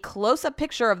a close-up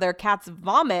picture of their cat's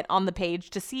vomit on the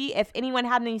page to see if anyone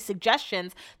had any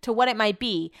suggestions to what it might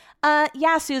be.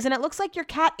 Yeah, Susan, it looks like your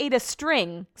cat ate a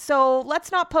string. So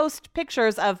let's not post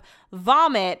pictures of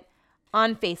vomit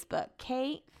on Facebook.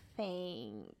 Okay,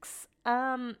 thanks.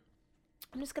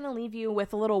 I'm just going to leave you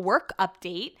with a little work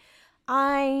update.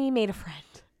 I made a friend.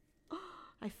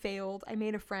 I failed. I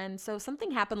made a friend. So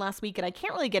something happened last week and I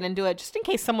can't really get into it just in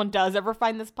case someone does ever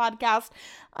find this podcast.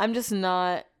 I'm just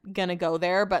not going to go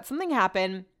there, but something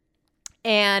happened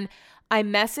and I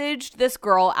messaged this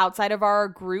girl outside of our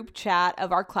group chat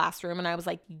of our classroom and I was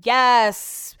like,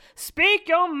 yes, speak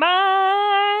your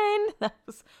mind. That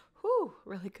was,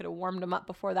 really could have warmed him up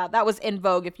before that. That was in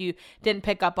vogue if you didn't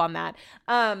pick up on that.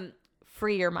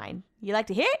 free your mind. You like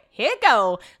to hit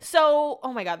go. So,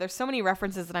 oh my God, there's so many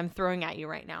references that I'm throwing at you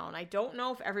right now, and I don't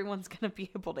know if everyone's going to be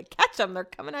able to catch them. They're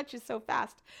coming at you so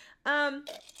fast.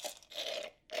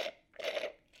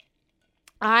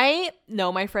 I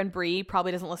know my friend Bree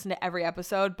probably doesn't listen to every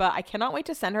episode, but I cannot wait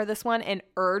to send her this one and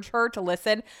urge her to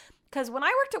listen. Because when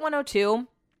I worked at 102,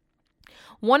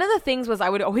 one of the things was I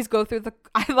would always go through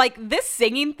this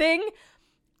singing thing.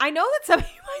 I know that some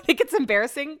people might think it's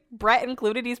embarrassing, Brett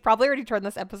included. He's probably already turned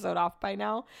this episode off by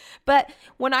now. But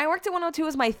when I worked at 102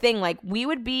 was my thing. Like, we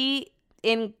would be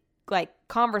in like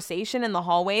conversation in the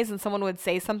hallways and someone would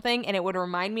say something and it would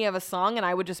remind me of a song and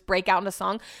I would just break out into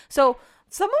song. So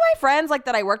some of my friends like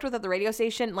that I worked with at the radio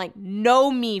station like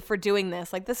know me for doing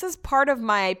this. Like, this is part of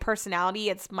my personality.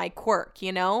 It's my quirk,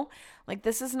 you know? Like,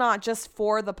 this is not just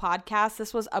for the podcast.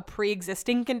 This was a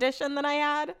pre-existing condition that I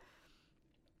had.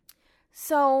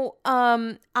 So,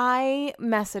 I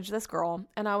messaged this girl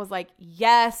and I was like,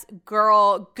 yes,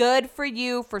 girl, good for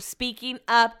you for speaking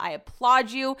up. I applaud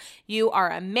you. You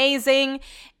are amazing.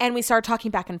 And we started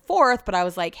talking back and forth, but I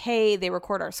was like, hey, they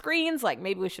record our screens. Like,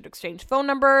 maybe we should exchange phone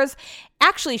numbers.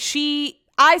 Actually,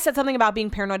 I said something about being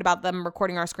paranoid about them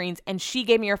recording our screens, and she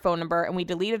gave me her phone number and we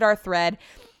deleted our thread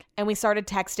and we started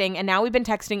texting. And now we've been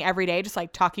texting every day, just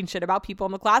like talking shit about people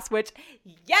in the class, which,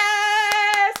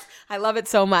 yes! I love it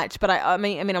so much, but I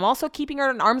mean, I'm also keeping her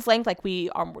at an arm's length. Like, she's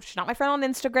not my friend on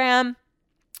Instagram.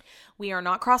 We are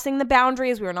not crossing the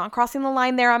boundaries. We are not crossing the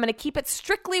line there. I'm going to keep it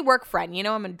strictly work friend. You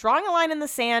know, I'm drawing a line in the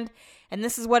sand, and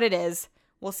this is what it is.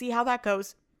 We'll see how that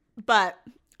goes. But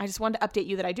I just wanted to update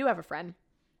you that I do have a friend.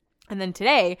 And then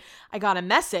today, I got a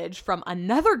message from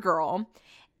another girl,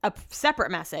 a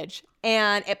separate message,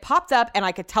 and it popped up, and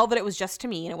I could tell that it was just to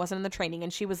me, and it wasn't in the training.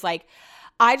 And she was like,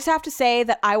 I just have to say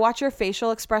that I watch your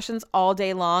facial expressions all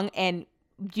day long and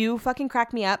you fucking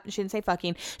crack me up. She didn't say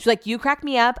fucking. She's like, you crack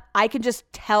me up. I can just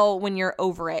tell when you're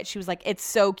over it. She was like, it's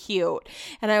so cute.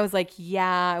 And I was like,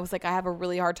 yeah. I was like, I have a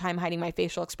really hard time hiding my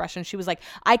facial expression. She was like,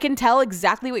 I can tell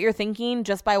exactly what you're thinking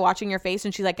just by watching your face.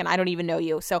 And she's like, and I don't even know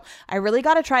you. So I really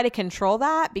got to try to control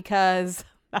that because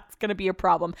that's going to be a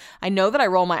problem. I know that I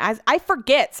roll my eyes. I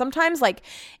forget sometimes, like,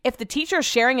 if the teacher's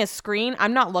sharing a screen,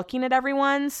 I'm not looking at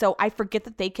everyone. So I forget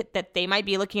that they might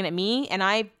be looking at me, and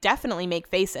I definitely make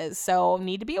faces. So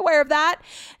need to be aware of that.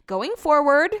 Going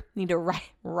forward, need to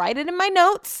write it in my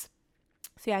notes.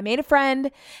 See, I made a friend,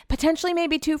 potentially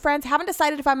maybe two friends. Haven't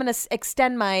decided if I'm going to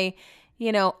extend my,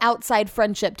 outside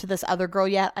friendship to this other girl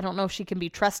yet. I don't know if she can be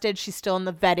trusted. She's still in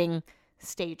the vetting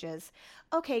stages.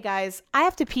 Okay, guys, I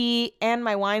have to pee and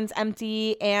my wine's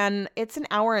empty and it's 1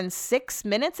 hour and 6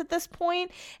 minutes at this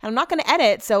point, and I'm not going to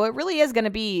edit, so it really is going to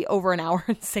be over 1 hour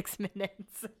and 6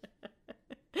 minutes.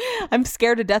 I'm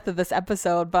scared to death of this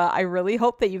episode, but I really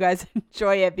hope that you guys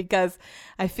enjoy it because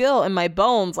I feel in my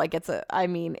bones like it's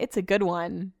a good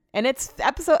one. And it's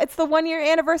the 1 year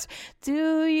anniversary.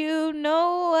 Do you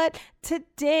know what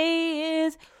today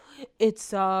is?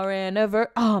 It's our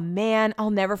anniversary. Oh man, I'll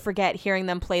never forget hearing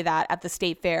them play that at the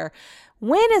state fair.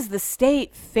 When is the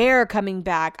state fair coming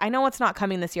back? I know it's not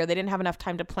coming this year. They didn't have enough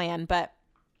time to plan, but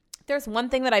there's one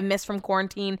thing that I miss from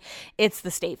quarantine. It's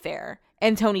the state fair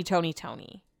and Tony.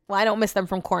 Well, I don't miss them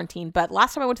from quarantine, but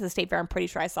last time I went to the state fair, I'm pretty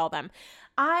sure I saw them.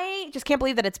 I just can't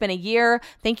believe that it's been a year.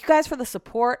 Thank you guys for the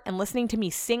support and listening to me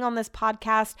sing on this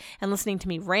podcast and listening to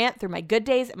me rant through my good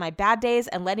days and my bad days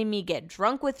and letting me get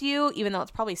drunk with you, even though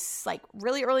it's probably like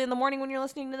really early in the morning when you're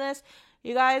listening to this.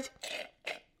 You guys,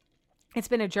 it's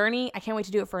been a journey. I can't wait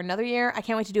to do it for another year. I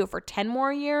can't wait to do it for 10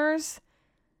 more years.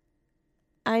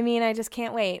 I mean, I just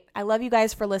can't wait. I love you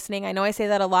guys for listening. I know I say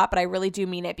that a lot, but I really do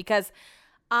mean it because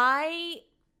I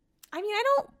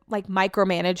don't like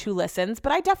micromanage who listens,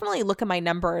 but I definitely look at my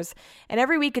numbers. And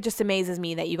every week it just amazes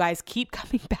me that you guys keep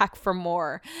coming back for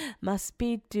more. Must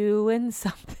be doing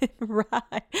something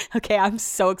right. Okay, I'm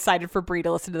so excited for Bree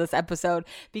to listen to this episode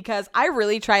because I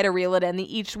really try to reel it in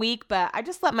each week, but I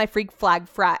just let my freak flag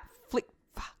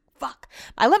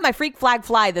I let my freak flag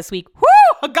fly this week. Woo!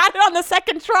 I got it on the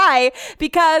second try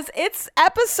because it's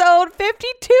episode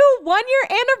 52, 1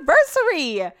 year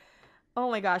anniversary. Oh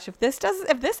my gosh, if this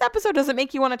episode doesn't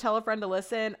make you want to tell a friend to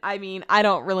listen, I mean, I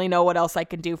don't really know what else I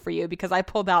can do for you because I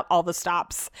pulled out all the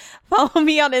stops. Follow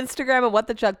me on Instagram at What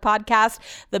the Chuck Podcast.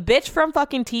 The bitch from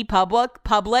fucking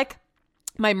TeePublic,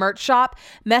 my merch shop,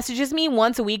 messages me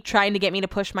once a week trying to get me to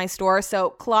push my store. So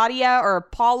Claudia or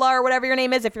Paula or whatever your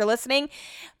name is, if you're listening,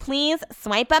 please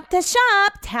swipe up to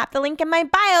shop. Tap the link in my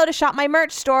bio to shop my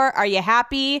merch store. Are you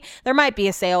happy? There might be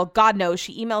a sale. God knows.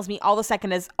 She emails me all the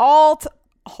second as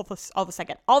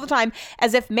all the time,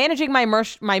 as if managing my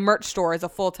merch store is a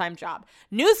full-time job.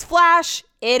 Newsflash,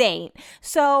 it ain't.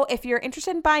 So if you're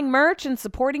interested in buying merch and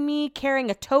supporting me,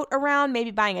 carrying a tote around, maybe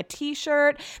buying a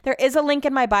t-shirt, there is a link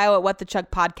in my bio at What the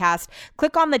Chuck Podcast.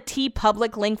 Click on the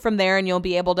TeePublic link from there and you'll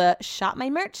be able to shop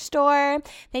my merch store.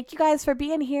 Thank you guys for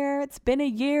being here. It's been a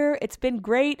year. It's been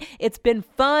great. It's been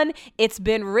fun. It's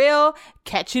been real.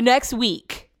 Catch you next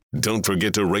week. Don't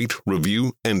forget to rate,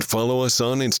 review, and follow us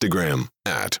on Instagram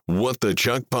at What the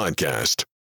Chuck Podcast.